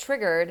feel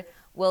triggered,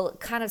 we'll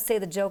kind of say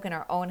the joke in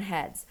our own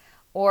heads.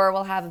 Or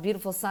we'll have a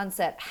beautiful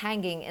sunset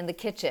hanging in the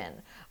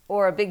kitchen,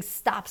 or a big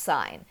stop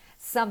sign.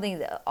 Something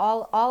that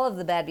all of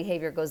the bad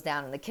behavior goes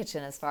down in the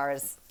kitchen as far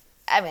as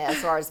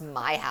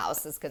my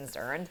house is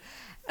concerned.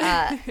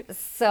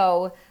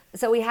 So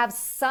we have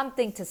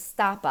something to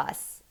stop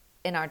us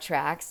in our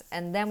tracks,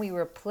 and then we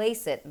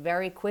replace it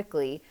very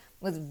quickly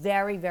with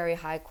very, very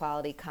high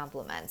quality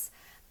compliments.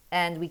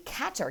 And we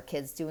catch our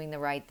kids doing the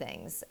right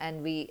things.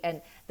 And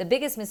the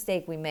biggest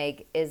mistake we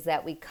make is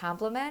that we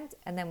compliment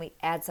and then we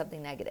add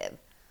something negative.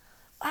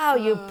 Wow,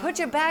 you put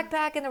your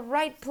backpack in the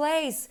right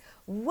place.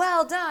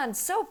 Well done.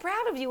 So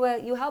proud of you.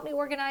 You helped me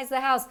organize the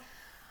house.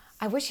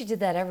 I wish you did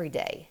that every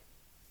day.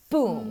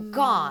 Boom,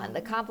 gone.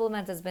 The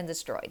compliment has been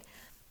destroyed.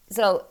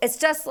 So it's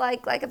just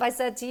like if I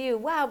said to you,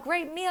 wow,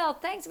 great meal.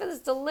 Thanks for this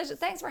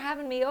thanks for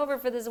having me over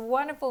for this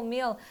wonderful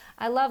meal.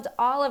 I loved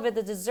all of it.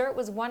 The dessert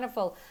was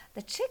wonderful.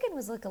 The chicken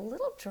was like a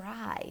little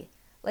dry.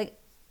 Like,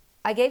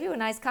 I gave you a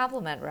nice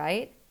compliment,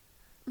 right?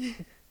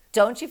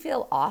 Don't you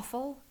feel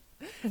awful?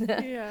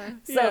 Yeah.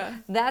 So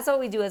that's what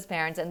we do as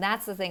parents. And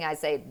that's the thing I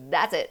say,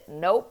 that's it.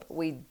 Nope,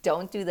 we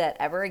don't do that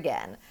ever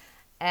again.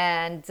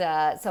 And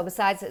so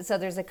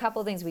there's a couple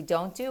of things we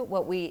don't do.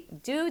 What we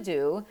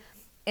do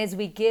is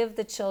we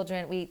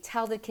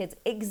tell the kids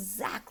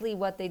exactly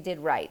what they did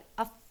right.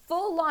 A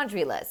full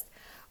laundry list.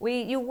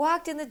 You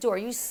walked in the door,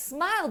 you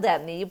smiled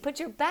at me, you put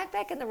your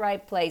backpack in the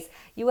right place,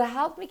 you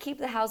helped me keep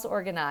the house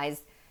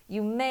organized,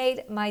 you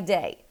made my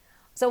day.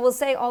 So we'll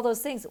say all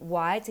those things.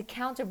 Why? To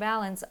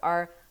counterbalance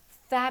our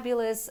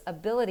fabulous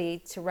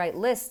ability to write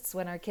lists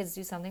when our kids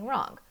do something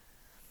wrong.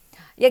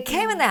 You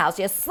came in the house,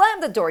 you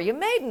slammed the door, you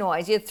made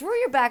noise, you threw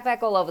your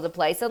backpack all over the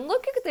place, and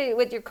look at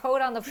with your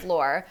coat on the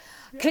floor.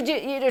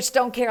 You just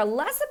don't care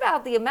less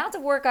about the amount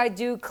of work I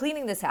do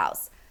cleaning this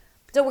house.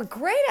 So we're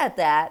great at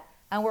that,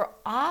 and we're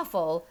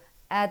awful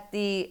at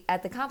the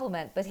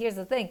compliment. But here's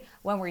the thing: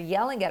 when we're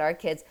yelling at our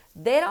kids,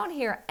 they don't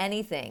hear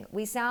anything.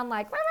 We sound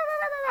like rah, rah,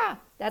 rah, rah, rah.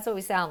 That's what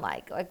we sound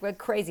like we're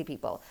crazy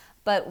people.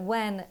 But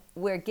when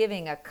we're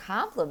giving a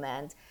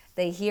compliment,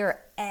 they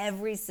hear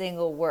every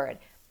single word.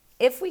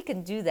 If we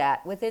can do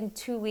that, within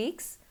 2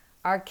 weeks,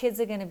 our kids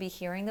are going to be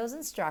hearing those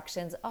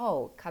instructions.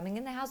 Oh, coming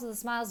in the house with a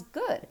smile is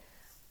good.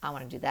 I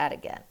want to do that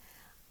again.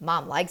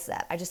 Mom likes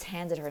that. I just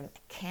handed her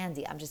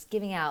candy. I'm just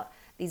giving out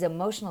these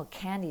emotional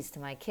candies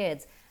to my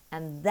kids.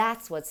 And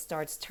that's what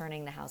starts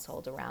turning the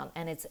household around.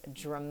 And it's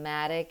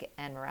dramatic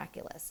and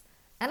miraculous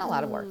and a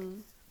lot of work.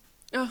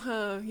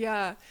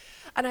 Yeah.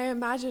 And I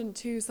imagine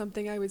too,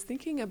 something I was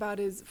thinking about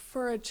is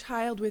for a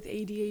child with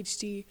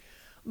ADHD,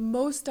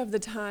 most of the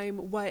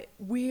time what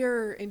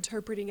we're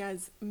interpreting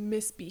as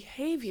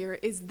misbehavior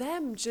is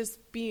them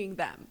just being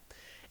them.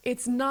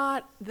 It's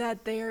not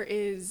that there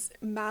is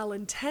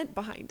malintent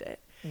behind it.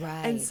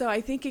 Right. And so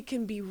I think it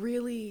can be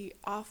really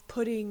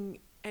off-putting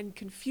and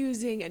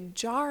confusing and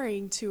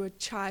jarring to a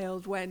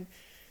child when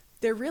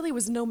there really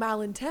was no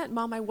malintent.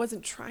 Mom, I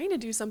wasn't trying to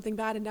do something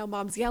bad, and now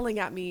mom's yelling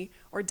at me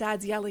or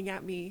dad's yelling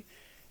at me.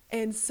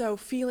 And so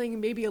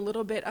feeling maybe a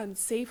little bit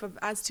unsafe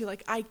as to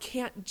like, I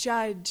can't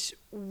judge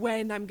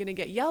when I'm going to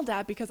get yelled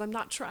at because I'm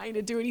not trying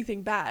to do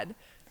anything bad.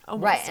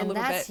 Right, and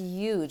that's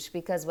huge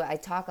because I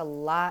talk a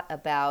lot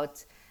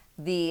about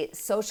the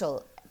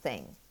social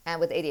thing and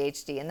with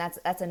ADHD, and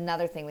that's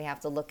another thing we have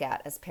to look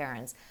at as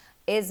parents.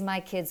 Is my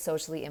kid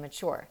socially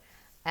immature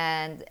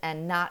and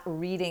not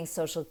reading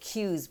social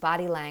cues,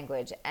 body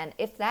language? And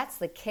if that's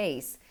the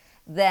case,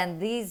 then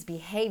these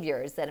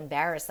behaviors that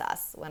embarrass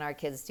us when our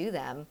kids do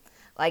them,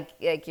 like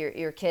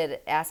your kid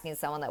asking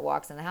someone that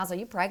walks in the house, are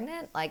you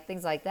pregnant? Like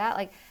things like that.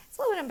 Like, it's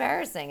a little bit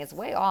embarrassing. It's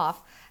way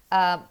off.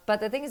 But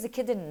the thing is, the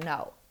kid didn't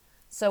know.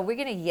 So we're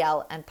going to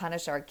yell and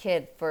punish our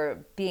kid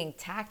for being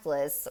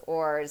tactless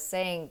or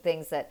saying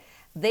things that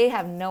they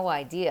have no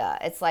idea.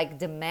 It's like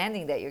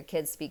demanding that your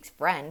kid speaks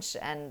French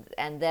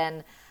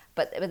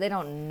but they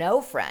don't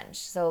know French.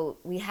 So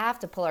we have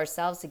to pull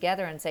ourselves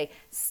together and say,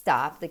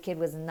 stop. The kid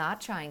was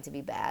not trying to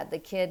be bad. The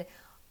kid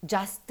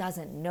just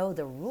doesn't know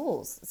the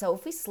rules. So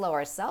if we slow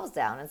ourselves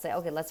down and say,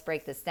 okay, let's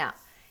break this down.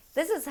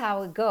 This is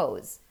how it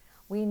goes.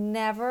 We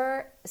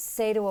never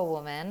say to a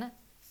woman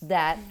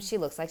that she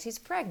looks like she's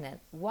pregnant.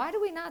 Why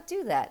do we not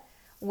do that?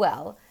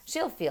 Well,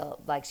 she'll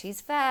feel like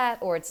she's fat,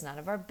 or it's none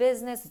of our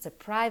business. It's a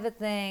private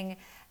thing.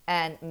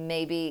 And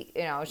maybe,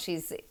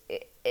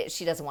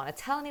 she doesn't want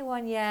to tell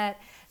anyone yet.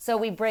 So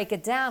we break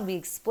it down. We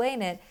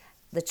explain it.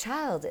 The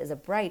child is a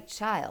bright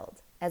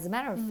child. As a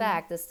matter of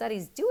fact, the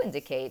studies do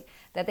indicate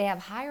that they have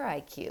higher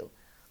IQ,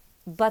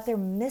 but they're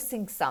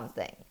missing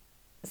something.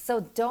 So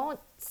don't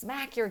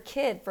smack your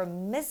kid for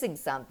missing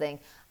something.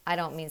 I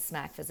don't mean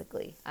smack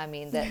physically. I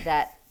mean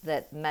that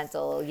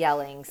mental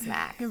yelling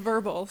smack.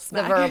 Verbal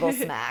smack. The verbal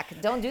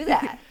smack. Don't do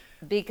that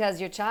because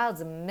your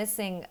child's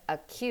missing a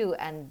cue,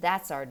 and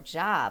that's our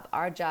job.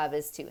 Our job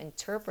is to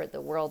interpret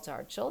the world to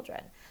our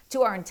children,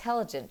 to our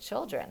intelligent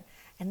children,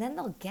 and then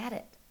they'll get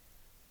it.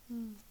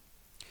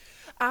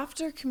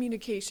 After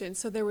communication,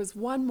 so there was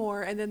one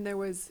more, and then there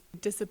was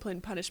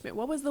discipline punishment.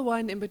 What was the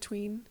one in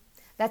between?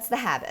 That's the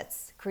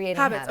habits, creating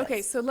Habits. habits.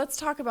 Okay, so let's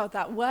talk about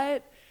that.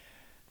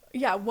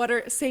 What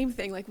are, same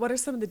thing, like what are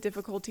some of the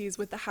difficulties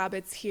with the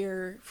habits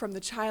here from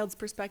the child's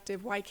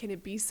perspective? Why can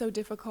it be so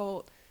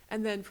difficult?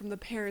 And then from the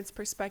parent's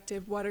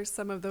perspective, what are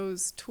some of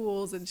those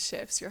tools and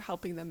shifts you're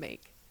helping them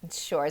make?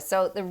 Sure.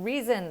 So the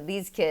reason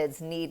these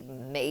kids need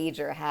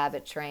major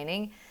habit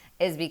training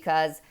is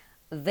because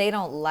they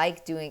don't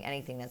like doing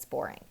anything that's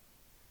boring.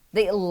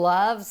 They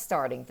love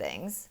starting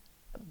things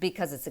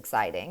because it's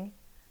exciting.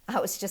 I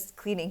was just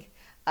cleaning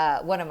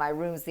one of my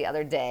rooms the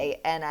other day,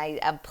 and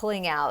I'm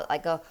pulling out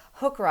like a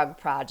hook rug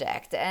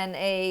project and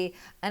a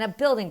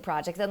building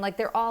project, and like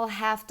they're all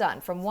half done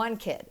from one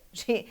kid.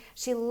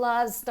 She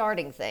loves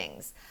starting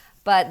things.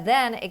 But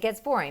then it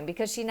gets boring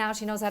because she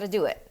knows how to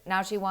do it.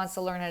 Now she wants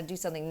to learn how to do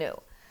something new.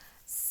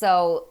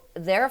 So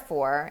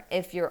therefore,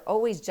 if you're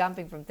always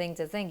jumping from thing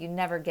to thing, you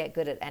never get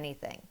good at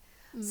anything.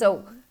 Mm-hmm.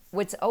 So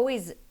what's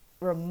always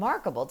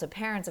remarkable to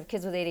parents of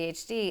kids with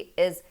ADHD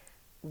is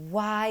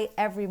why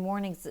every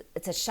morning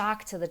it's a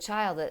shock to the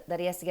child that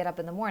he has to get up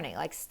in the morning.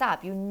 Like,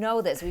 stop, you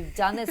know this. We've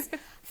done this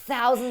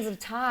thousands of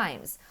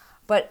times.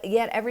 But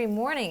yet every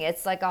morning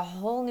it's like a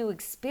whole new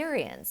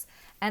experience.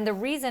 And the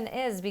reason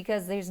is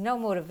because there's no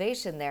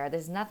motivation there.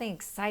 There's nothing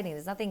exciting.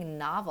 There's nothing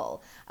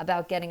novel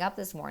about getting up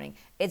this morning.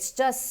 It's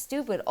just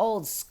stupid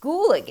old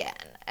school again.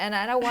 And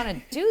I don't want to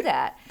do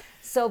that.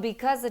 So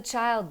because the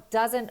child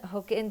doesn't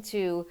hook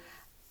into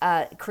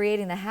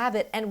creating the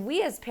habit, and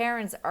we as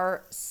parents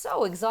are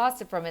so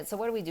exhausted from it. So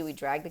what do? We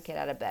drag the kid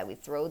out of bed. We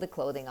throw the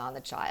clothing on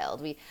the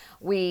child.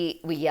 We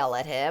yell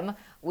at him.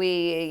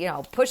 We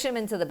push him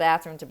into the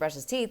bathroom to brush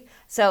his teeth.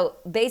 So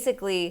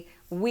basically,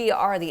 we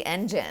are the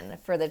engine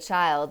for the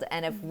child.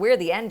 And if we're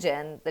the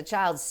engine, the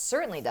child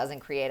certainly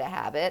doesn't create a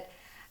habit.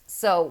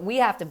 So we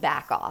have to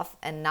back off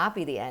and not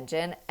be the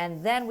engine.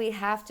 And then we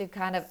have to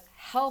kind of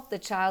help the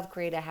child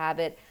create a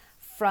habit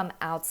from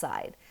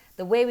outside.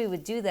 The way we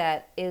would do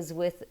that is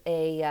with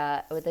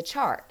a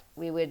chart.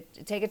 We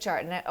would take a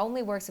chart, and it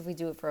only works if we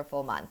do it for a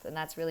full month. And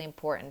that's really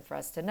important for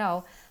us to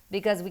know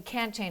because we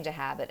can't change a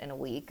habit in a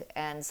week.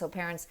 And so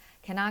parents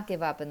cannot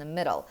give up in the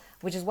middle,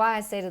 which is why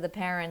I say to the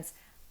parents,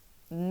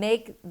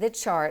 make the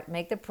chart,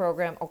 make the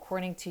program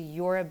according to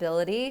your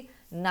ability,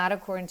 not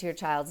according to your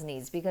child's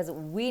needs, because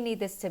we need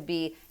this to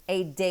be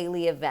a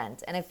daily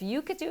event. And if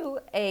you could do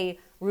a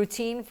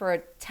routine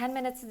for 10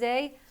 minutes a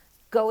day,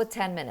 go with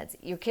 10 minutes.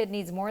 Your kid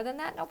needs more than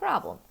that, no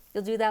problem.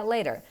 You'll do that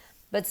later.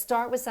 But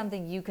start with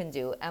something you can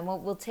do. And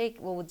what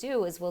we'll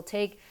do is we'll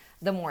take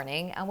the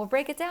morning and we'll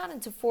break it down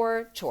into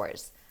 4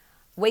 chores.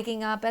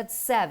 Waking up at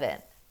 7,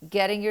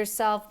 getting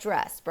yourself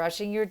dressed,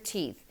 brushing your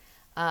teeth,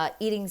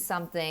 eating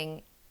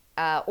something,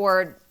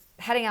 or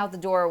heading out the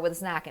door with a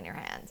snack in your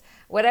hand.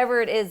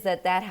 Whatever it is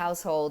that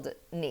household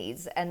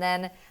needs. And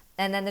then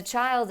the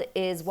child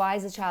is, why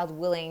is the child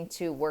willing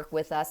to work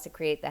with us to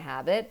create the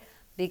habit?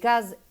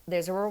 Because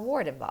there's a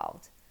reward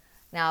involved.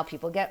 Now,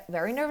 people get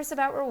very nervous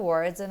about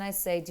rewards, and I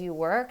say, do you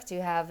work? Do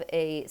you have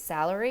a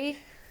salary?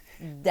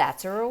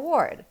 That's a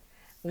reward.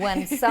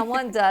 When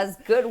someone does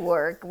good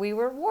work, we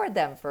reward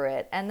them for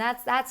it, and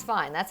that's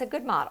fine. That's a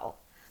good model.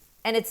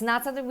 And it's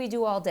not something we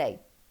do all day,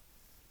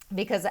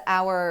 because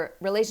our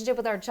relationship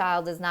with our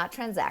child is not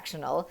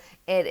transactional.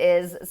 It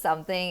is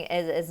something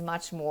is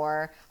much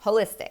more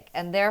holistic,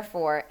 and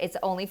therefore it's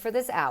only for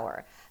this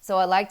hour. So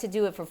I like to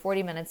do it for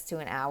 40 minutes to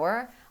an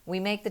hour. We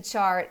make the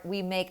chart.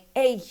 We make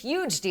a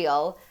huge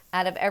deal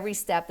out of every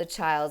step the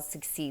child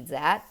succeeds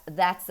at.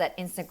 That's that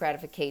instant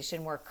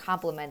gratification. We're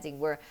complimenting,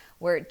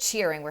 we're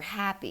cheering, we're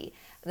happy.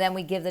 Then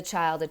we give the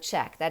child a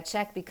check. That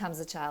check becomes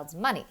the child's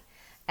money.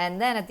 And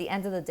then at the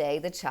end of the day,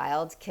 the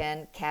child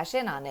can cash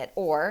in on it,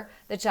 or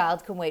the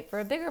child can wait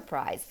for a bigger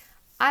prize.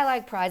 I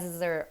like prizes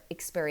that are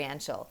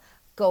experiential.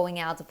 Going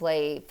out to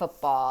play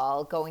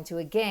football, going to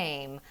a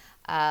game,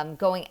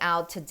 going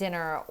out to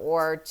dinner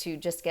or to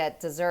just get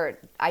dessert,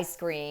 ice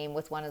cream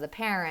with one of the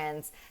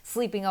parents,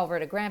 sleeping over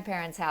at a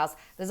grandparent's house.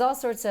 There's all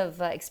sorts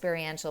of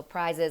experiential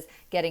prizes,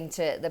 getting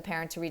to the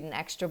parent to read an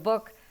extra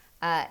book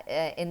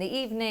in the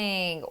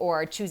evening,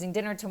 or choosing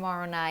dinner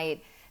tomorrow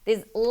night.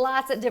 There's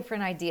lots of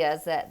different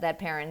ideas that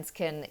parents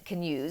can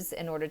use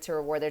in order to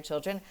reward their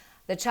children.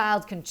 The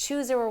child can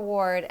choose a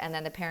reward, and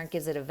then the parent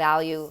gives it a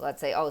value.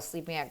 Let's say,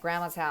 sleeping at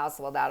grandma's house,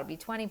 well, that'll be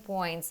 20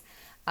 points.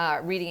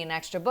 Reading an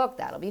extra book,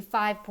 that'll be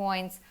 5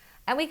 points.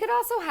 And we could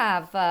also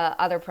have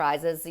other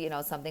prizes,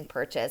 something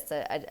purchased,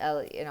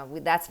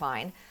 that's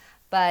fine.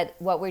 But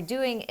what we're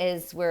doing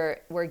is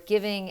we're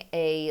giving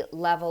a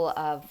level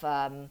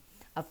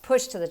of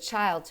push to the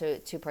child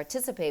to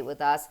participate with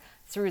us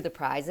through the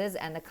prizes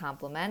and the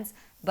compliments.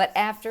 But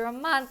after a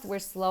month, we're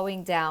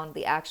slowing down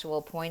the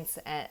actual points,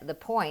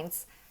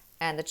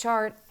 and the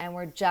chart, and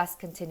we're just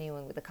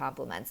continuing with the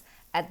compliments.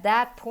 At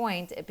that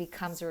point, it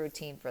becomes a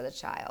routine for the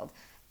child,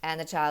 and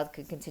the child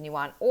could continue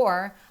on.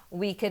 Or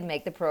we could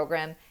make the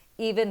program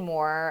even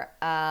more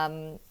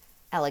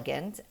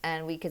elegant,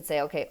 and we could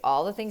say, okay,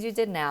 all the things you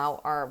did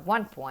now are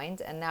 1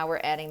 point, and now we're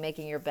adding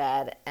making your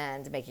bed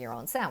and making your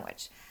own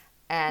sandwich.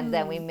 And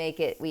then we make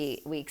it,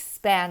 we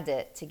expand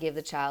it to give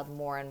the child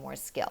more and more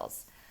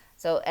skills.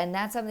 So, and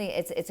that's something,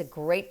 it's a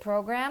great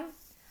program.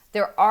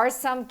 There are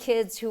some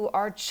kids who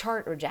are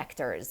chart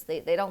rejectors.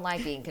 They don't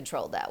like being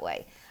controlled that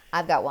way.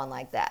 I've got one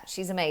like that.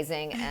 She's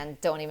amazing,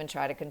 and don't even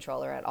try to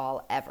control her at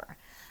all, ever.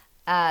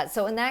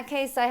 So in that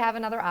case, I have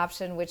another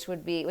option, which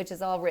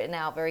is all written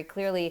out very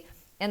clearly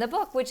in the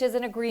book, which is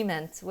an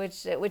agreement,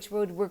 which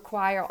would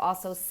require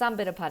also some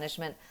bit of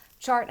punishment.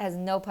 Chart has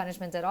no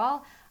punishment at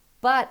all,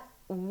 but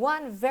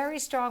one very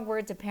strong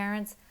word to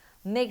parents: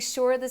 make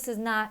sure this is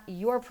not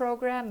your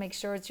program. Make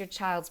sure it's your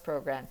child's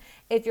program.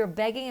 If you're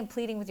begging and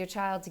pleading with your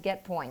child to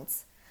get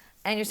points,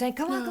 and you're saying,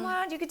 come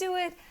on, you can do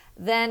it,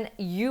 then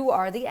you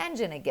are the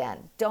engine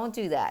again. Don't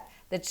do that.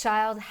 The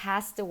child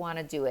has to want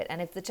to do it.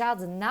 And if the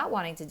child's not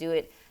wanting to do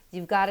it,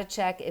 you've got to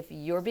check if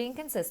you're being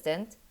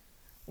consistent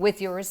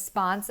with your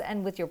response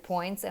and with your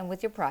points and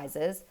with your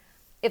prizes,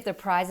 if the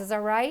prizes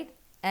are right,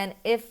 and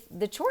if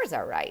the chores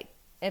are right.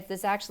 If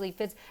this actually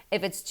fits,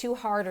 if it's too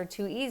hard or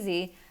too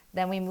easy,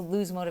 then we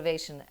lose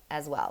motivation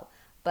as well.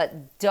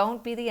 But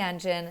don't be the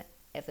engine.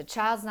 If the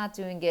child's not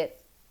doing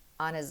it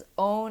on his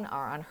own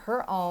or on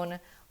her own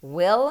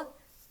will,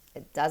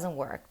 it doesn't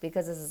work,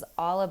 because this is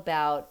all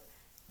about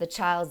the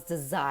child's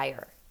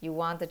desire. You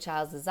want the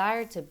child's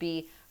desire to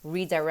be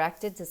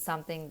redirected to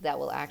something that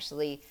will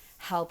actually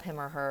help him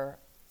or her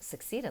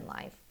succeed in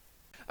life.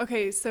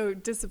 Okay, so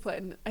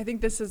discipline. I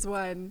think this is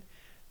one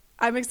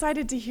I'm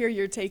excited to hear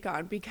your take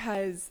on,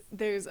 because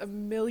there's a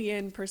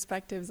million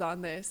perspectives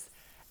on this.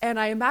 And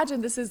I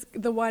imagine this is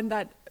the one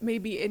that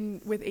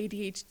maybe with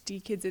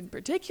ADHD kids in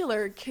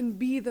particular can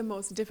be the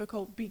most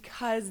difficult,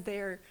 because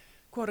they're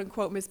quote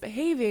unquote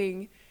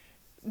misbehaving.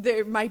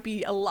 There might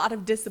be a lot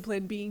of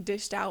discipline being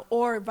dished out,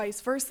 or vice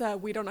versa.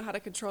 We don't know how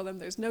to control them.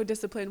 There's no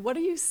discipline. What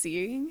are you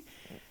seeing?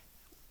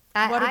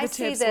 What are the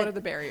tips? What are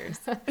the barriers?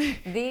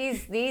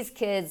 These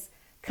kids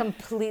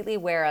completely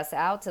wear us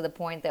out to the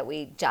point that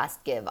we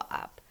just give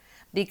up,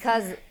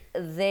 because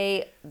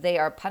they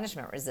are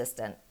punishment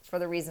resistant, for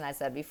the reason I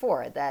said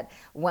before, that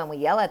when we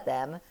yell at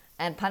them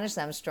and punish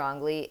them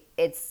strongly,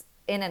 it's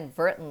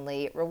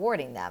inadvertently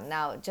rewarding them.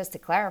 Now, just to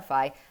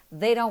clarify,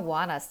 they don't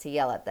want us to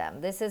yell at them.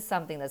 This is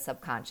something that's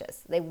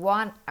subconscious. They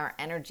want our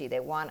energy.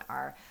 They want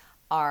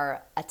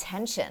our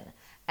attention,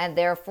 and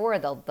therefore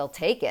they'll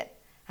take it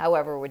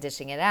however we're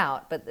dishing it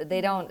out. But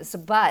they don't.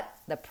 But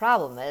the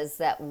problem is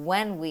that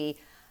when we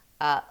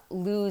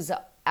lose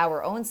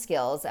our own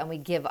skills and we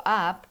give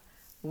up,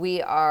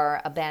 we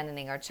are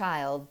abandoning our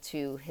child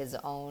to his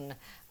own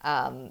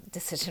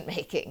decision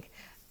making.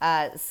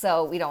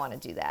 So we don't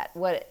want to do that.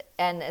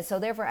 And so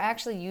therefore, I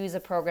actually use a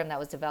program that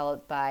was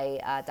developed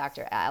by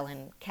Dr.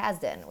 Alan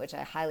Kasdan, which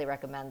I highly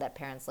recommend that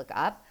parents look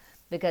up,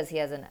 because he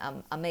has an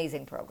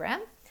amazing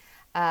program.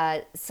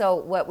 So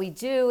what we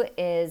do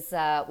is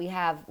we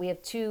have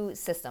two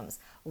systems.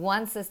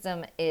 One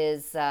system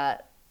is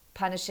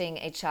punishing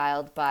a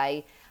child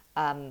by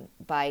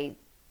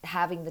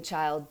having the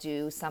child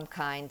do some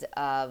kind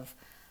of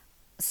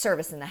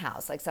service in the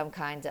house, like some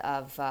kind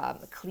of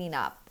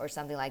cleanup or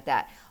something like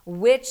that,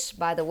 which,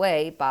 by the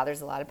way,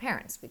 bothers a lot of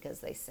parents, because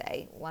they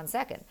say, 1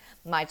 second,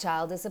 my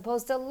child is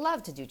supposed to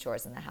love to do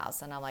chores in the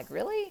house. And I'm like,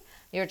 really?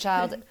 Your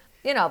child,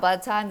 by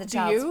the time the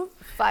child's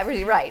 5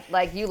 or right,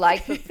 like, you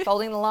like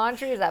folding the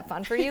laundry? Is that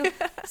fun for you?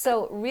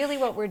 So really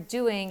what we're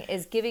doing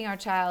is giving our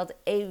child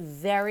a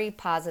very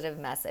positive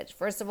message.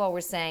 First of all,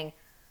 we're saying,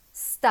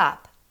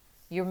 stop.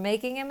 You're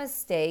making a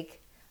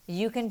mistake.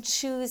 You can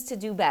choose to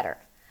do better.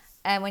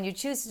 And when you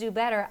choose to do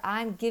better,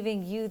 I'm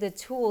giving you the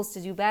tools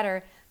to do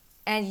better.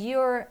 And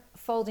you're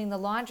folding the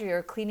laundry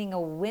or cleaning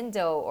a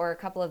window or a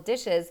couple of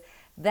dishes.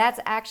 That's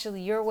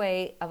actually your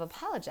way of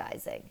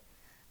apologizing.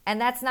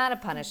 And that's not a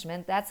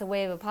punishment. That's a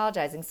way of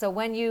apologizing. So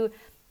when you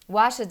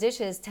wash the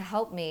dishes to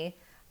help me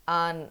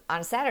on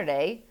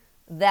Saturday,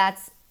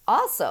 that's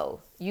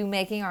also you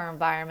making our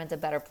environment a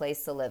better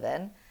place to live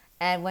in.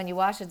 And when you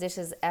wash the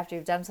dishes after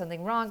you've done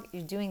something wrong,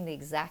 you're doing the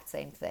exact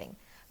same thing.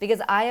 Because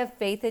I have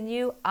faith in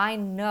you. I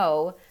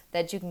know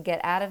that you can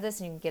get out of this,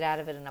 and you can get out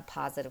of it in a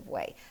positive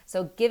way.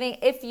 So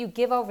if you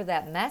give over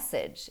that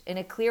message in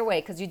a clear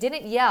way, because you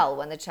didn't yell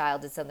when the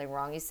child did something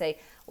wrong, you say,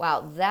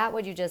 wow, that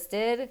what you just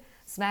did,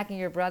 smacking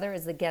your brother,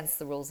 is against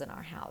the rules in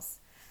our house.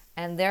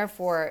 And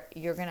therefore,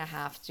 you're going to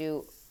have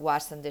to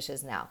wash some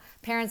dishes now.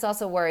 Parents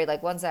also worry,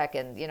 like, 1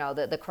 second,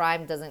 the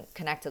crime doesn't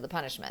connect to the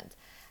punishment.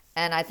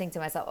 And I think to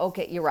myself,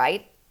 okay, you're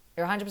right.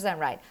 You're 100%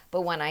 right.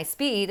 But when I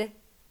speed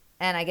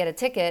and I get a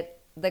ticket,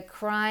 the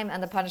crime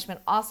and the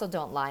punishment also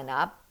don't line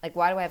up. Like,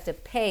 why do I have to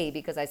pay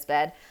because I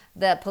sped?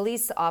 The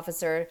police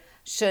officer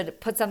should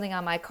put something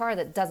on my car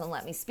that doesn't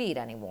let me speed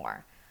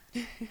anymore.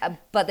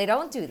 But they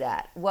don't do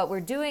that. What we're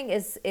doing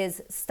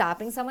is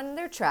stopping someone in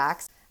their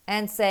tracks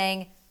and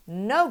saying,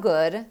 no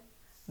good.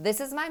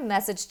 This is my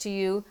message to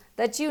you,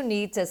 that you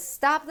need to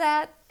stop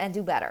that and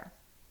do better.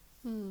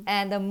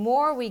 And the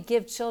more we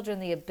give children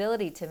the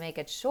ability to make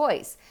a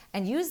choice,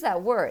 and use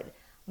that word,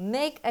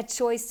 make a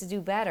choice to do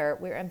better,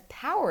 we're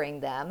empowering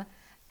them,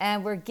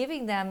 and we're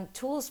giving them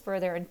tools for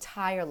their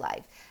entire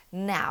life.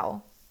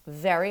 Now,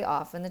 very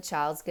often the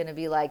child's going to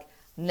be like,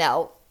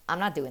 no, I'm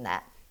not doing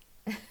that.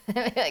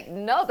 Like,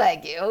 no,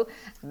 thank you.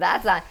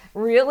 That's not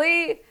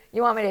really,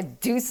 you want me to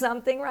do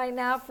something right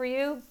now for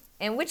you?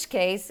 In which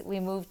case, we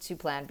move to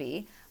plan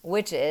B,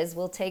 which is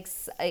we'll take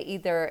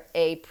either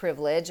a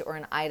privilege or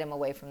an item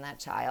away from that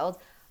child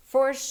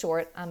for a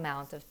short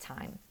amount of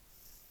time.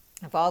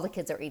 If all the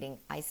kids are eating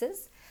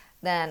ices,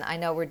 then I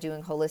know we're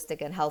doing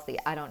holistic and healthy.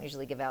 I don't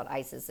usually give out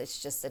ices.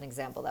 It's just an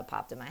example that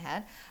popped in my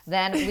head.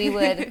 Then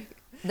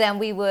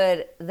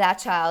that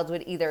child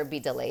would either be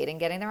delayed in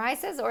getting their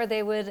ices, or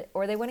they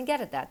wouldn't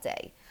get it that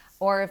day.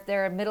 Or if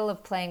they're in the middle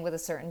of playing with a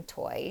certain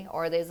toy,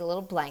 or there's a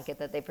little blanket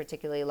that they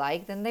particularly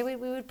like, then we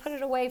would put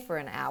it away for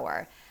an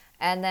hour,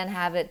 and then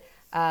have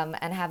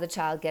the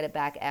child get it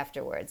back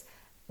afterwards.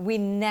 We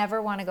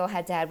never want to go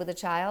head to head with a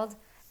child,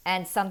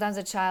 and sometimes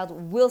a child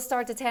will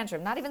start to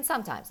tantrum. Not even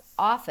sometimes,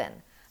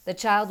 often. The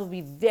child will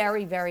be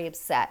very, very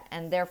upset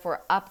and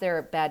therefore up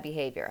their bad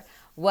behavior.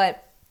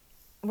 What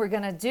we're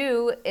going to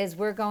do is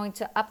we're going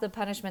to up the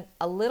punishment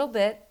a little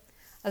bit.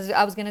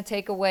 I was going to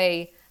take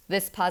away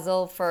this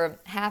puzzle for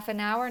half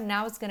an hour.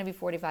 Now it's going to be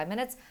 45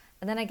 minutes.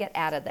 And then I get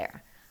out of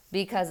there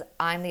because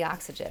I'm the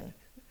oxygen.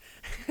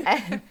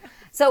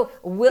 So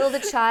will the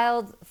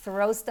child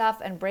throw stuff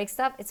and break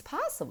stuff? It's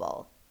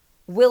possible.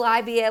 Will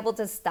I be able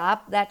to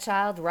stop that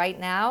child right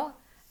now?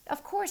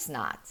 Of course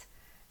not.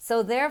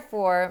 So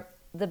therefore,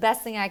 the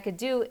best thing I could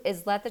do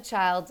is let the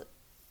child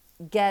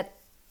get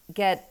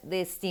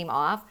the steam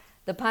off.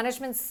 The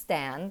punishment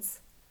stands.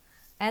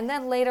 And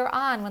then later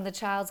on, when the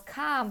child's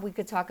calm, we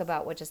could talk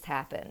about what just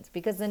happened.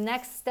 Because the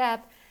next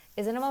step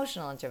is an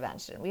emotional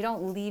intervention. We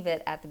don't leave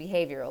it at the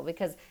behavioral,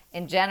 because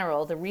in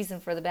general, the reason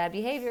for the bad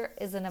behavior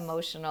is an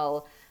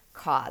emotional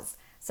cause.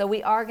 So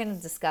we are going to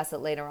discuss it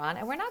later on.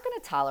 And we're not going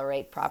to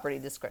tolerate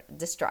property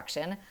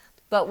destruction.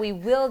 But we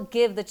will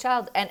give the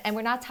child, and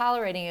we're not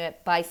tolerating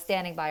it by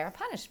standing by our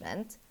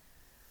punishment,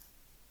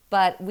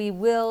 but we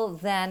will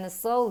then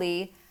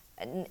slowly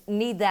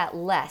need that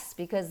less,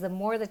 because the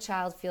more the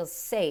child feels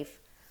safe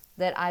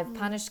that I've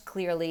punished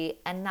clearly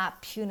and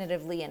not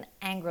punitively and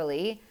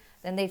angrily,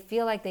 then they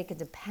feel like they can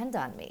depend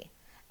on me.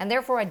 And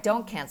therefore, I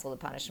don't cancel the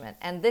punishment.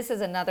 And this is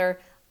another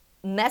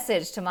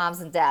message to moms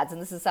and dads, and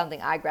this is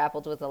something I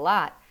grappled with a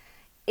lot.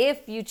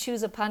 If you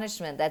choose a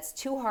punishment that's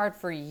too hard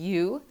for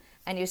you,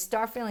 and you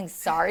start feeling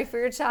sorry for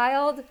your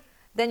child,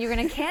 then you're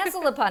going to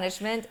cancel the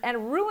punishment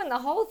and ruin the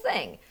whole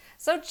thing.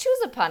 So choose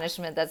a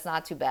punishment that's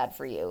not too bad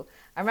for you.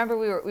 I remember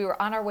we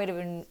were on our way to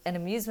an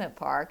amusement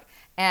park,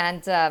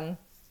 and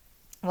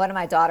one of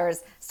my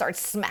daughters starts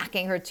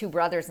smacking her two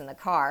brothers in the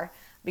car,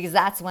 because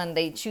that's when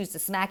they choose to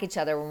smack each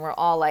other, when we're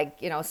all like,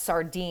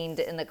 sardined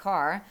in the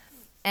car.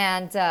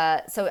 And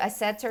so I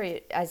said to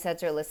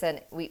her, listen,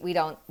 we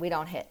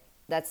don't hit.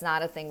 That's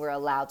not a thing we're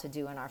allowed to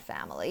do in our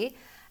family.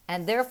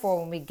 And therefore,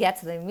 when we get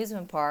to the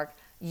amusement park,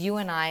 you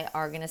and I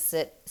are going to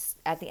sit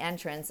at the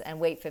entrance and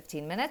wait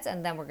 15 minutes,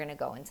 and then we're going to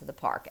go into the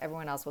park.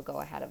 Everyone else will go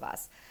ahead of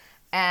us.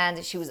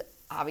 And she was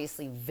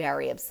obviously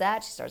very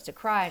upset. She starts to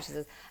cry, and she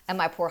says, and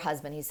my poor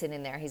husband, he's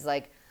sitting there. He's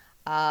like,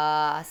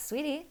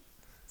 sweetie,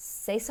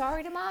 say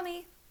sorry to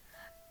mommy.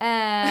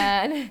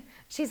 And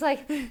she's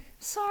like,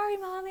 sorry,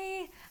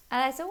 mommy.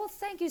 And I said, well,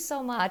 thank you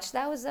so much.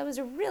 That was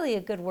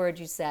a good word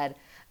you said.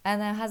 And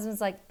the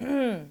husband's like,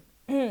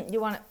 you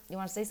want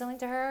to say something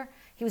to her?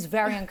 He was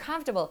very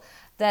uncomfortable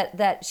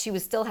that she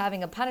was still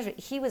having a punishment.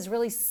 He was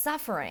really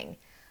suffering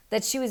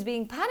that she was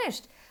being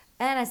punished.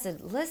 And I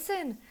said,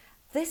 listen,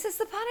 this is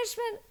the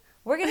punishment.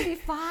 We're going to be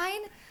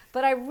fine,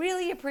 but I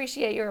really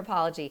appreciate your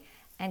apology.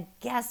 And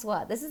guess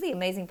what? This is the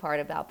amazing part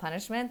about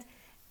punishment,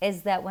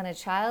 is that when a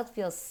child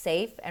feels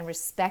safe and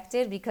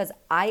respected because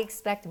I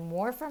expect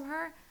more from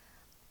her,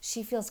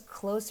 she feels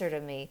closer to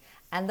me.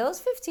 And those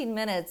 15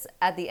 minutes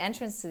at the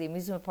entrance to the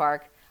amusement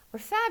park were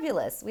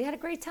fabulous. We had a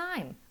great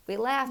time. We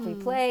laughed, we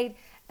played.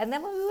 And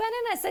then when we went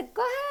in, I said,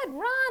 go ahead,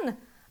 run.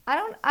 I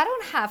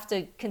don't have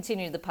to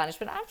continue the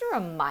punishment. I have to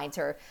remind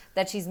her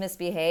that she's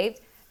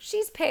misbehaved.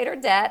 She's paid her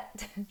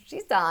debt.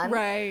 She's done.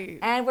 Right.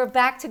 And we're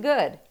back to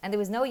good. And there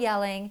was no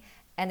yelling,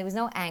 and there was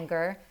no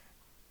anger.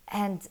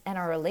 And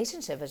our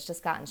relationship has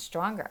just gotten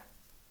stronger.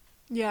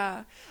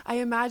 Yeah. I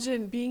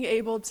imagine being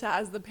able to,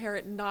 as the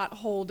parent, not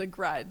hold a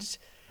grudge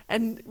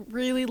and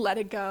really let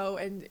it go.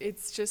 And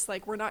it's just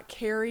like, we're not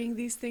carrying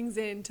these things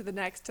into the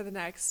next.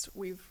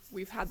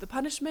 We've had the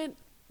punishment.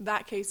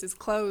 That case is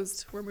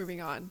closed. We're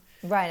moving on.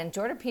 Right. And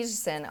Jordan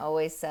Peterson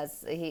always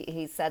says,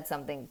 he said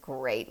something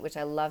great, which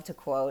I love to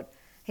quote.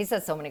 He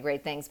says so many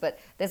great things, but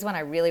this one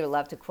I really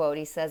love to quote.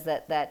 He says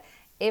that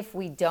if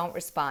we don't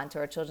respond to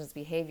our children's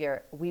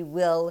behavior, we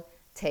will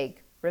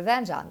take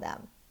revenge on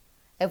them.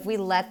 If we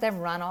let them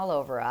run all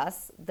over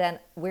us, then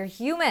we're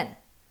human.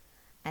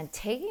 And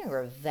taking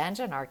revenge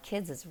on our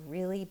kids is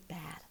really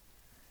bad.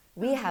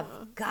 We have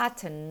got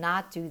to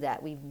not do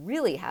that. We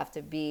really have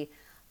to be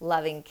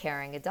loving,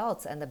 caring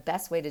adults. And the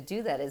best way to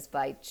do that is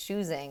by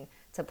choosing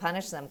to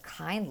punish them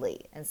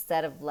kindly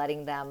instead of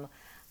letting them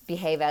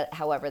behave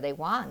however they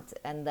want,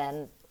 and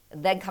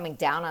then coming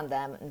down on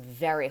them in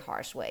very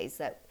harsh ways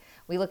that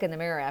we look in the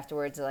mirror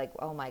afterwards like,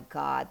 oh my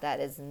God, that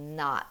is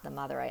not the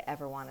mother I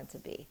ever wanted to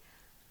be.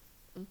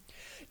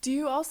 Do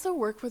you also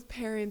work with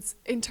parents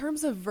in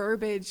terms of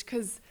verbiage?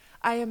 Because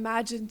I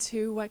imagine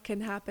too what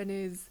can happen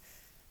is,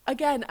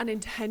 again,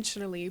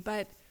 unintentionally,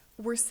 but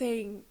we're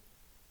saying,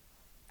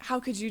 how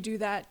could you do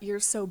that? You're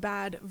so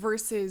bad,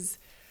 versus,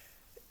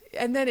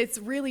 and then it's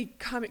really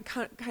kind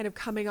of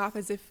coming off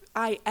as if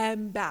I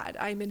am bad.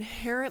 I'm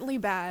inherently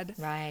bad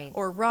Right.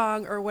 or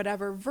wrong or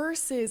whatever,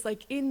 versus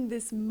like in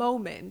this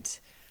moment,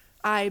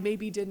 I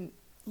maybe didn't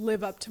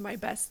live up to my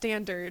best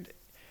standard.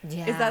 Is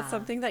that Yeah.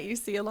 something that you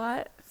see a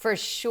lot? For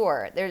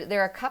sure.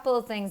 There are a couple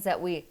of things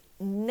that we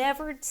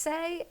never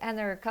say, and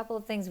there are a couple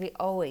of things we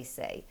always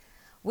say.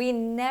 We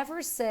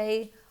never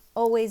say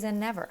always and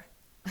never.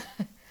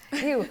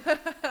 You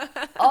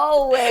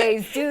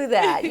always do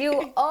that.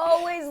 You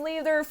always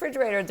leave the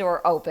refrigerator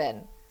door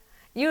open.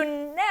 You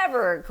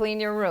never clean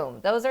your room.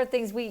 Those are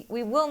things we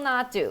will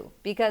not do,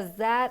 because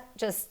that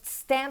just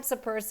stamps a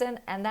person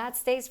and that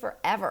stays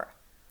forever.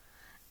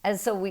 And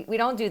so we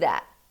don't do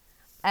that.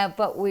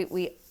 But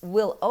we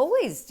will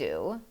always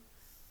do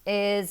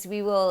is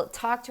we will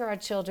talk to our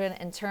children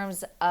in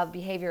terms of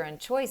behavior and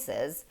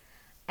choices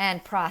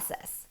and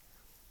process.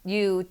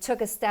 You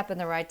took a step in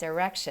the right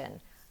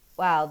direction.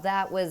 Wow,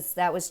 that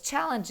was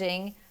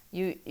challenging.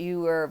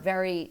 You were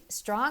very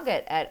strong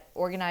at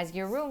organizing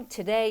your room.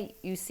 Today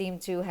you seem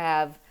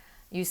to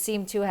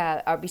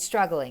be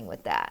struggling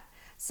with that.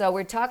 So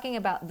we're talking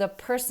about the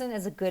person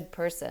is a good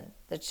person.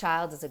 The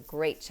child is a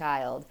great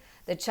child.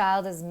 The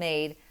child has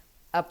made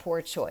a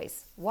poor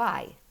choice.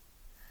 Why?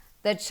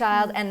 The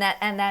child, and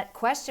that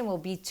question will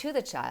be to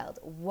the child.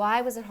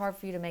 Why was it hard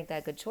for you to make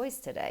that good choice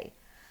today?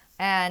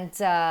 And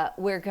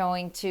we're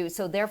going to,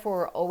 so therefore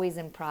we're always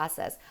in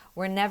process.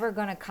 We're never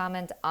going to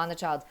comment on the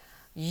child.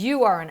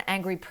 You are an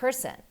angry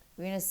person.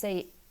 We're going to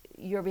say,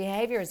 your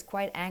behavior is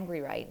quite angry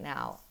right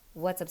now.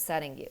 What's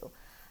upsetting you?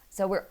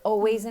 So we're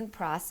always in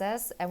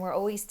process, and we're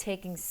always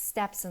taking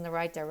steps in the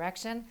right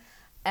direction.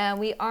 And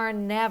we are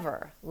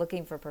never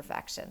looking for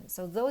perfection.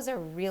 So those are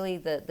really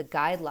the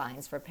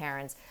guidelines for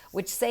parents,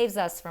 which saves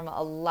us from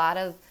a lot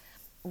of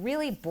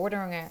really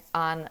bordering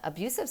on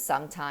abusive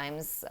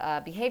sometimes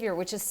behavior,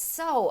 which is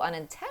so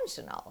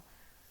unintentional.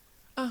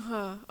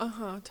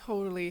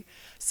 Totally.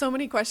 So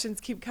many questions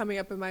keep coming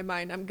up in my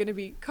mind. I'm going to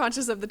be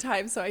conscious of the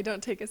time so I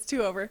don't take us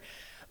too over.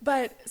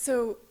 But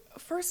so,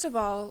 first of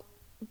all,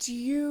 do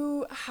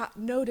you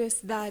notice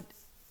that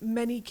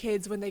many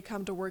kids, when they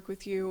come to work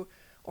with you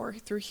or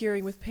through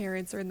hearing with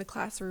parents or in the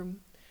classroom,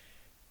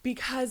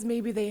 because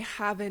maybe they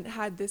haven't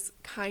had this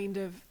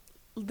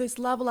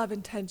level of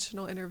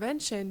intentional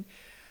intervention,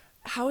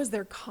 how is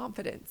their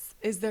confidence?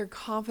 Is their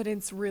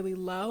confidence really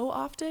low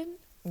often?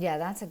 Yeah,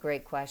 that's a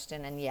great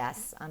question. And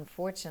yes,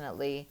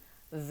 unfortunately,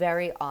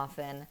 very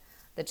often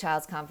the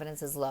child's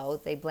confidence is low.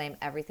 They blame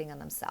everything on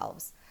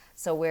themselves.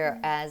 So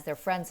whereas their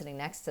friend sitting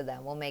next to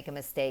them will make a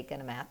mistake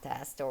in a math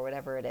test or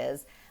whatever it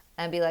is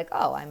and be like,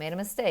 oh, I made a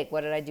mistake.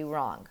 What did I do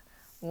wrong?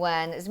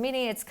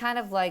 Meaning it's kind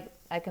of like,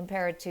 I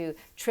compare it to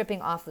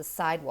tripping off the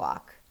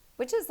sidewalk,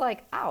 which is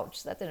like,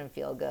 ouch, that didn't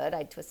feel good.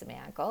 I twisted my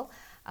ankle.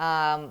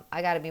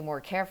 I got to be more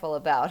careful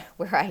about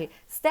where I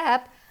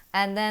step.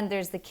 And then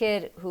there's the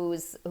kid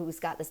who's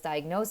got this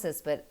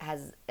diagnosis but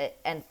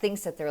and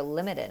thinks that they're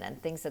limited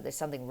and thinks that there's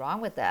something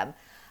wrong with them.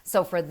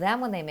 So for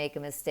them, when they make a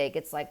mistake,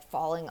 it's like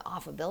falling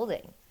off a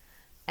building.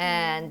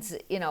 And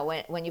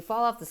when you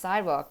fall off the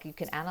sidewalk, you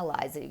can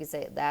analyze it. You can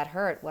say, that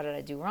hurt. What did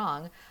I do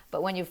wrong?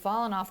 But when you've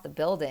fallen off the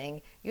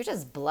building, you're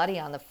just bloody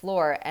on the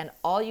floor, and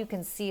all you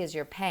can see is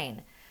your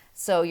pain.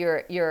 So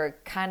you're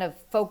kind of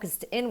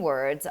focused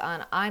inwards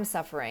on, I'm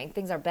suffering,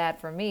 things are bad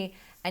for me,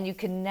 and you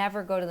can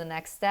never go to the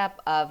next step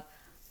of,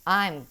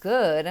 I'm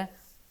good,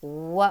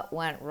 what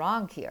went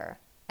wrong here?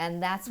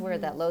 And that's where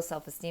that low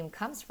self-esteem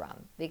comes from,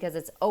 because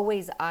it's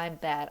always, I'm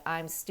bad,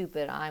 I'm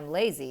stupid, I'm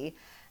lazy,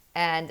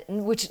 and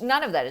which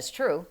none of that is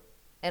true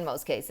in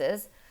most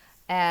cases.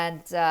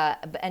 And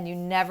you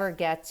never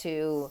get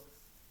to,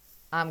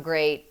 I'm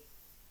great.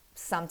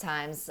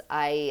 Sometimes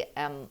I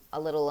am a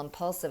little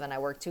impulsive and I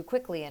work too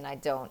quickly and I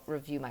don't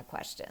review my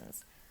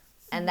questions.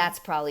 And that's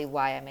probably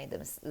why I made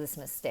this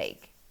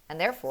mistake. And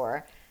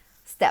therefore,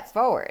 step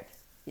forward.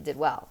 You did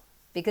well.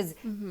 Because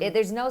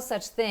there's no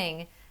such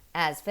thing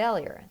as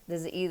failure.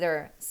 There's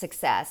either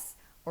success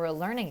or a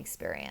learning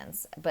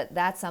experience. But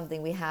that's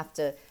something we have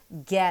to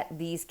get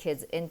these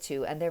kids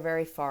into. And they're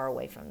very far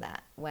away from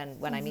that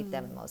when I meet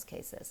them in most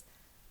cases.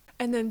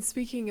 And then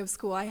speaking of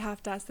school, I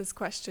have to ask this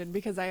question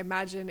because I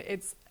imagine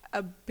it's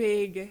a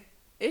big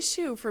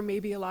issue for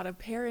maybe a lot of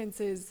parents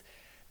is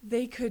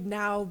they could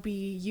now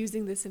be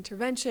using this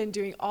intervention,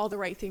 doing all the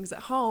right things at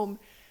home,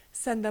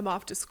 send them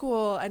off to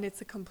school, and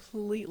it's a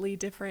completely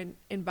different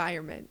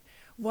environment.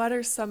 What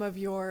are some of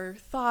your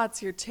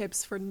thoughts, your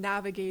tips for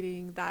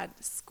navigating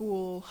that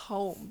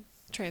school-home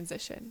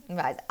transition?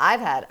 Right.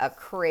 I've had a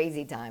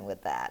crazy time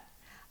with that.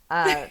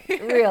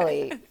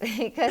 Really.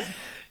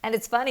 And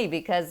it's funny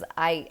because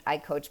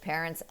I coach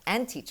parents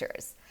and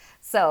teachers.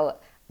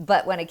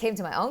 But when it came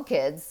to my own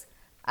kids,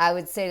 I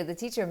would say to the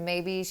teacher,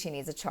 maybe she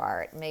needs a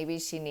chart. Maybe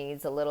she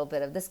needs a little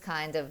bit of this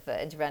kind of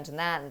intervention,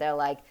 that. And they're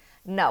like,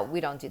 no,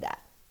 we don't do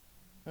that.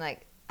 I'm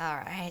like, all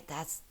right,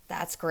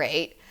 that's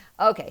great.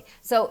 Okay,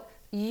 so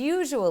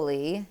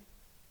usually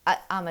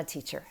I'm a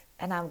teacher,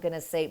 and I'm going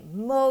to say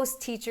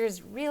most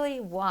teachers really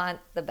want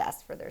the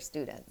best for their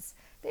students.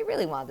 They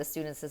really want the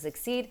students to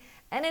succeed,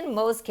 and in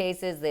most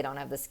cases, they don't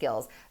have the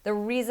skills. The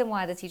reason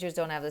why the teachers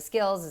don't have the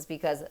skills is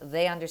because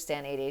they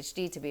understand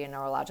ADHD to be a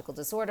neurological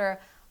disorder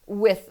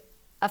with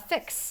a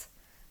fix.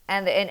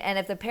 And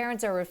if the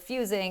parents are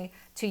refusing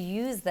to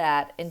use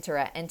that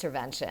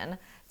intervention,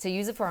 to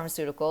use a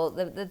pharmaceutical,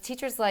 the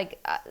teacher's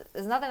like,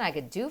 there's nothing I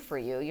could do for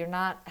you. You're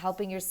not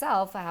helping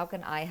yourself. How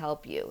can I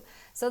help you?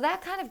 So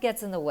that kind of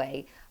gets in the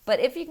way. But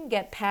if you can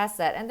get past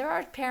that, and there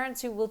are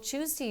parents who will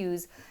choose to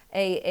use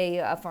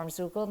a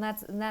pharmaceutical,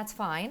 and that's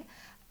fine.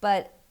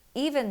 But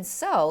even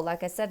so,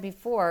 like I said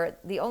before,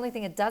 the only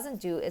thing it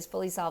doesn't do is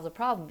fully solve the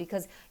problem,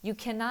 because you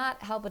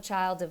cannot help a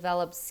child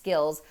develop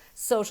skills,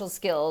 social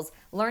skills,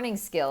 learning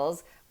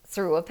skills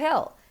through a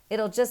pill.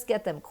 It'll just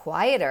get them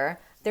quieter.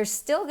 They're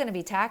still going to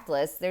be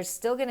tactless. They're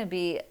still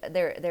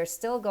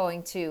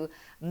going to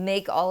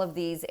make all of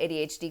these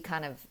ADHD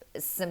kind of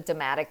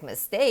symptomatic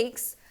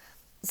mistakes.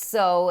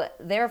 So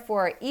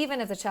therefore,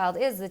 even if the child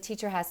is, the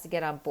teacher has to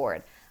get on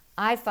board.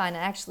 I find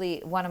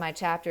actually one of my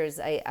chapters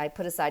I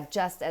put aside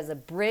just as a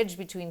bridge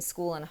between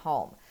school and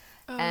home.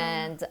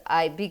 And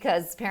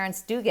because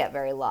parents do get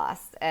very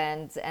lost,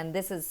 and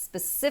this is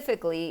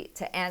specifically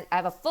I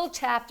have a full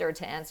chapter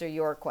to answer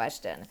your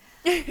question.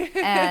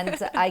 And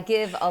I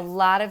give a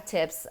lot of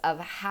tips of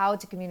how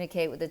to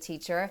communicate with the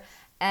teacher,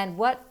 and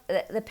what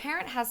the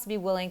parent has to be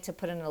willing to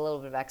put in a little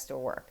bit of extra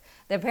work.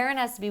 The parent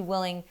has to be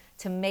willing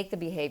to make the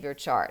behavior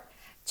chart,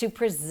 to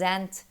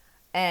present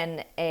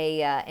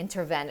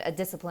a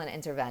discipline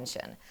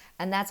intervention.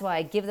 And that's why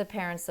I give the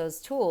parents those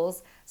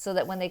tools, so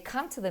that when they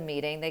come to the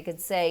meeting, they could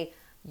say,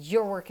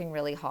 you're working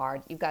really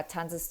hard, you've got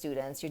tons of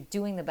students, you're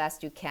doing the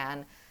best you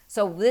can,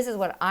 so this is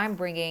what I'm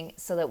bringing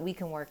so that we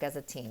can work as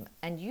a team.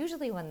 And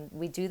usually when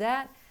we do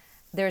that,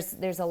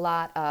 there's a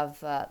lot of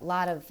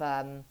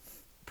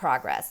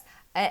progress.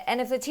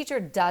 And if the teacher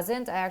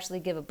doesn't, I actually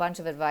give a bunch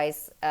of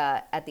advice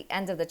at the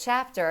end of the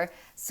chapter,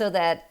 so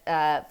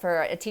that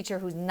for a teacher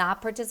who's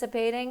not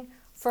participating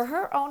for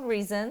her own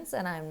reasons,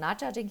 and I'm not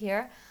judging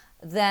here,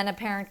 then a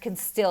parent can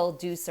still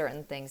do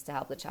certain things to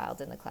help the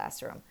child in the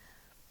classroom.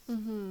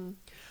 Mm-hmm.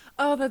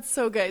 Oh, that's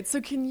so good. So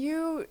can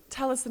you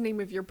tell us the name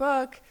of your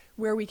book,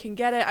 where we can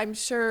get it? I'm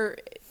sure,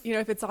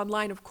 if it's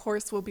online, of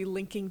course, we'll be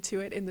linking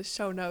to it in the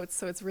show notes,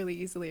 so it's really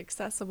easily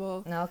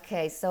accessible.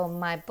 Okay, so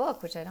my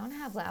book, which I don't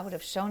have, I would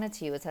have shown it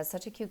to you. It has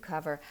such a cute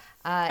cover.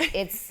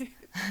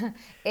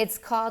 It's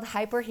called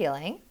Hyper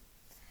Healing,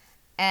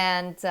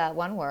 and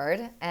one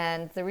word.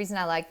 And the reason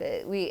I like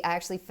it, I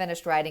actually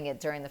finished writing it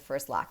during the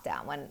first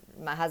lockdown, when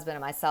my husband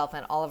and myself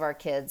and all of our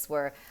kids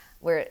were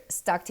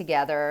stuck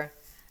together,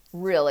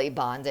 really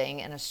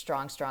bonding in a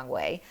strong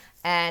way.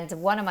 And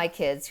one of my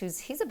kids,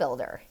 he's a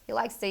builder.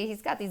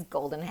 He's got these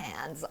golden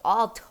hands,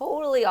 all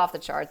totally off the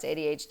charts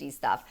ADHD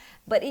stuff,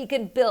 but he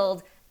can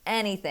build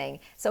anything.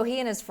 So he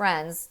and his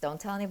friends,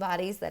 don't tell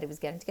anybody that he was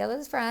getting together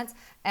with his friends,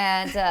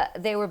 and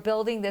they were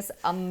building this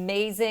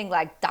amazing,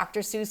 like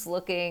Dr. Seuss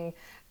looking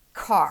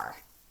car.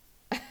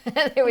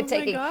 They were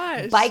taking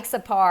bikes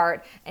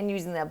apart and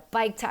using the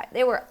bike tire.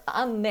 They were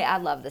I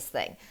love this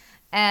thing.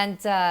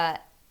 And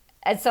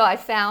so I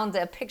found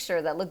a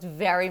picture that looked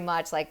very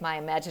much like my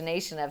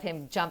imagination of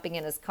him jumping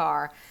in his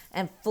car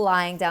and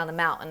flying down the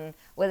mountain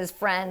with his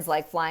friends,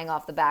 like flying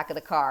off the back of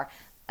the car.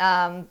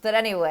 But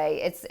anyway,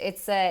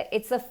 it's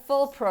a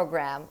full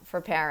program for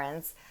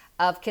parents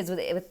of kids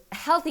with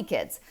healthy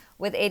kids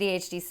with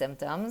ADHD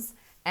symptoms,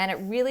 and it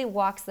really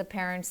walks the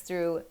parents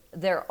through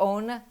their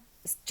own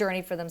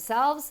journey for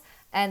themselves.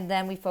 And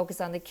then we focus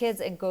on the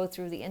kids and go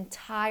through the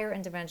entire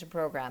intervention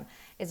program.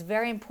 It's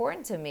very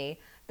important to me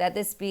that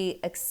this be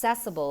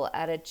accessible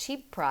at a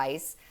cheap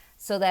price,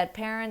 so that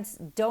parents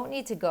don't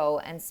need to go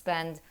and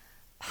spend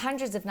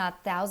hundreds, if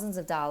not thousands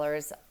of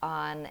dollars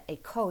on a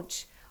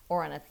coach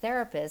or on a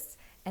therapist,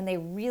 and they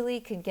really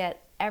can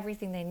get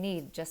everything they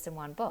need just in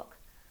one book.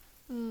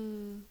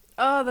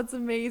 Oh, that's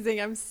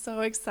amazing. I'm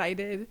so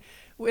excited.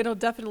 It'll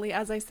definitely,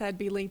 as I said,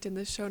 be linked in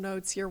the show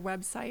notes, your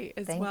website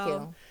as well.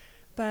 Thank you.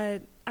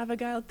 But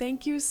Abigail,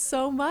 thank you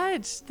so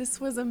much. This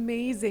was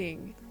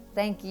amazing.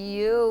 Thank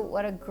you.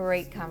 What a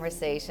great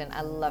conversation.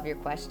 I love your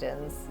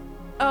questions.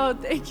 Oh,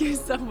 thank you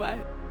so much.